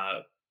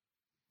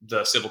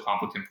the civil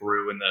conflict in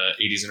Peru in the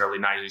 80s and early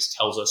 90s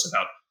tells us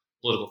about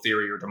political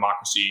theory or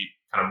democracy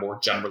kind of more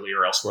generally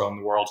or elsewhere in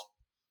the world?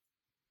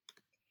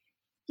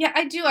 Yeah,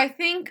 I do. I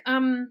think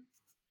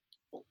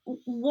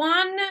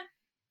one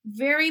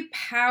very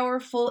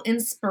powerful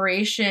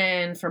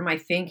inspiration for my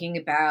thinking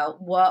about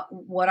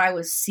what I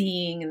was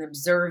seeing and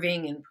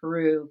observing in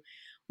Peru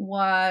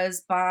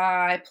was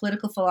by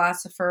political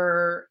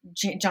philosopher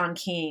John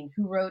Keane,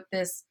 who wrote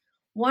this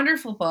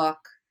wonderful book.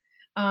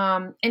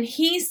 And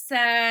he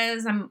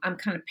says, I'm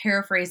kind of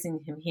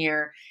paraphrasing him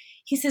here.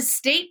 He says,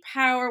 state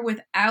power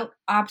without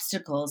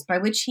obstacles, by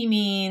which he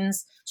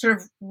means sort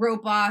of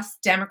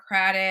robust,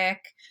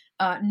 democratic,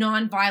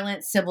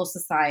 nonviolent civil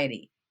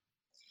society,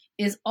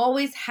 is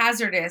always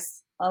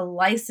hazardous, a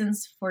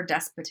license for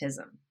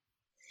despotism.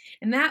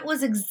 And that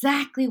was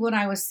exactly what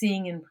I was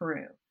seeing in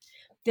Peru.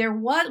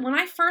 When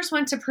I first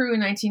went to Peru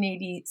in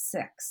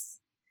 1986,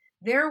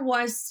 there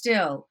was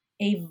still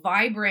a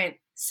vibrant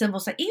civil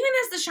society, even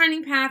as the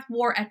Shining Path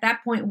War at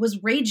that point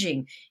was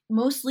raging,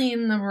 mostly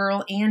in the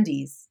rural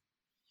Andes.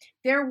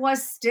 There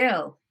was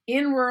still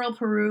in rural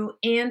Peru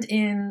and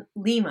in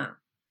Lima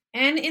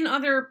and in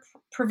other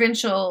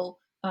provincial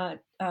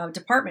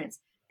departments,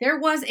 there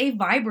was a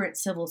vibrant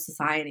civil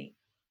society.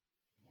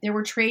 There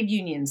were trade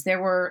unions,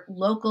 there were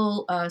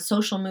local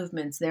social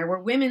movements, there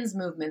were women's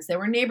movements, there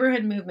were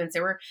neighborhood movements,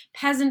 there were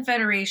peasant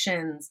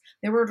federations,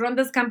 there were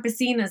rondas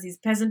campesinas, these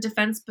peasant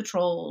defense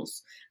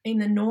patrols in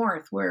the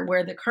north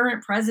where the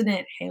current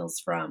president hails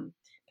from,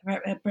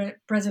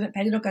 President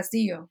Pedro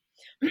Castillo.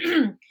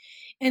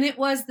 And it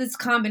was this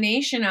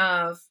combination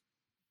of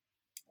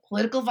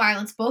political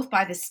violence, both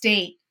by the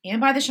state and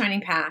by the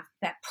Shining Path,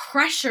 that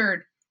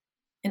pressured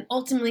and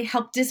ultimately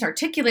helped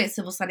disarticulate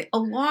civil society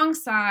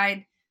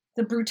alongside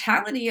the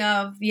brutality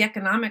of the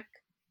economic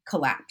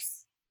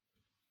collapse,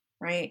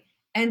 right?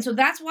 And so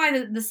that's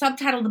why the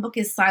subtitle of the book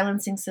is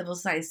Silencing Civil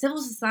Society.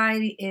 Civil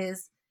society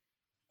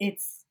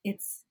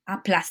it's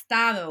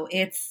aplastado,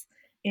 it's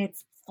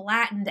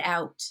flattened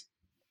out.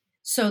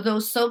 So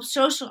those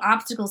social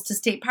obstacles to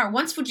state power,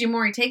 once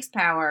Fujimori takes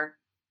power,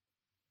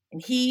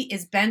 and he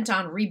is bent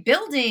on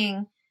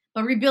rebuilding,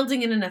 but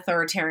rebuilding in an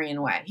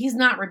authoritarian way. He's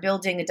not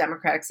rebuilding a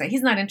democratic state.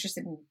 He's not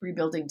interested in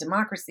rebuilding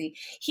democracy.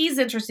 He's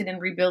interested in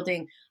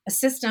rebuilding a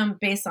system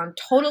based on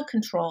total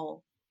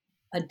control,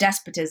 a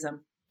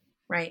despotism,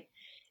 right?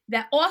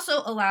 That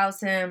also allows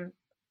him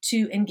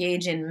to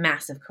engage in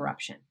massive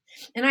corruption.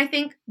 And I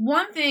think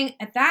one thing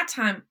at that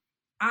time,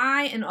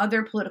 I and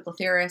other political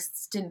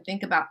theorists didn't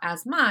think about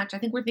as much, I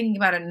think we're thinking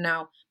about it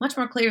now much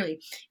more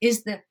clearly,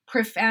 is the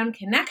profound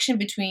connection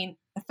between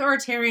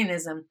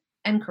authoritarianism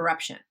and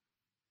corruption.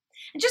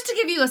 And just to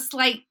give you a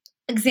slight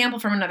example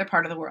from another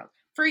part of the world,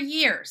 for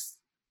years,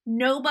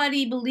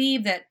 nobody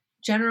believed that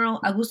General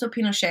Augusto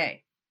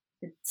Pinochet,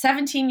 the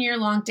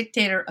 17-year-long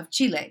dictator of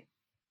Chile,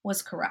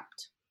 was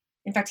corrupt.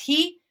 In fact,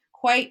 he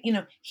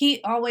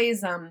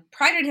always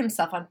prided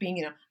himself on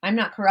being, I'm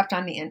not corrupt,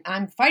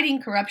 I'm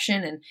fighting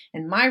corruption,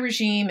 and my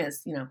regime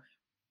is,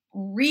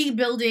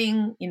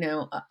 rebuilding,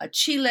 a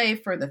Chile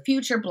for the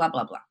future, blah,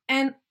 blah, blah.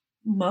 And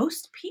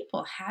most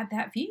people had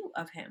that view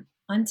of him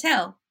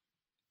until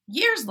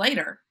years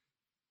later,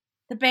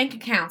 the bank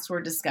accounts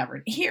were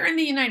discovered here in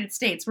the United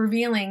States,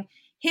 revealing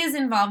his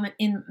involvement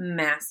in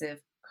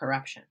massive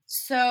corruption.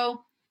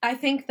 So I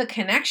think the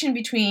connection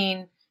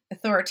between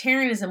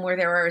authoritarianism, where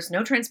there is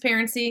no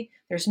transparency,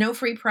 there's no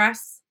free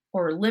press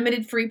or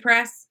limited free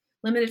press,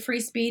 limited free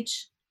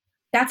speech,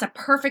 that's a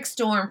perfect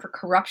storm for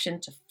corruption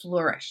to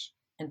flourish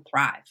and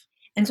thrive.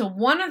 And so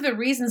one of the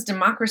reasons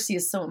democracy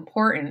is so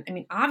important,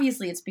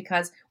 obviously it's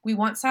because we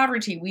want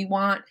sovereignty. We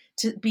want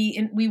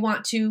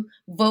to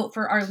vote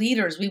for our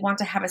leaders. We want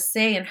to have a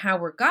say in how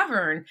we're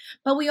governed,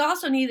 but we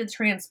also need the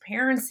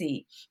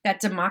transparency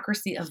that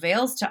democracy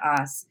avails to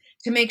us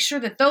to make sure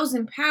that those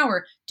in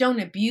power don't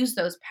abuse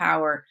those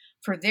power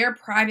for their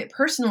private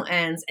personal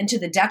ends and to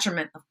the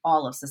detriment of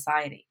all of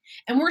society.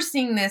 And we're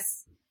seeing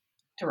this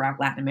throughout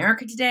Latin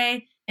America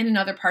today and in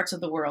other parts of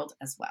the world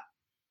as well.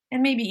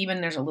 And maybe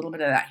even there's a little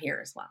bit of that here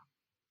as well.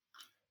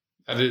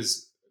 That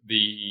is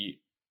a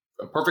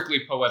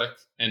perfectly poetic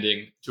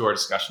ending to our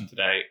discussion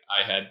today.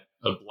 I had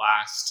a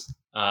blast.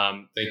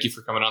 Thank you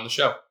for coming on the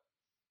show.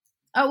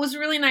 Oh, it was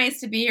really nice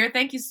to be here.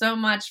 Thank you so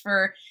much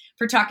for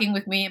talking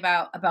with me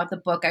about the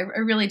book. I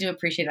really do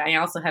appreciate it. I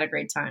also had a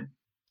great time.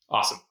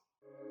 Awesome.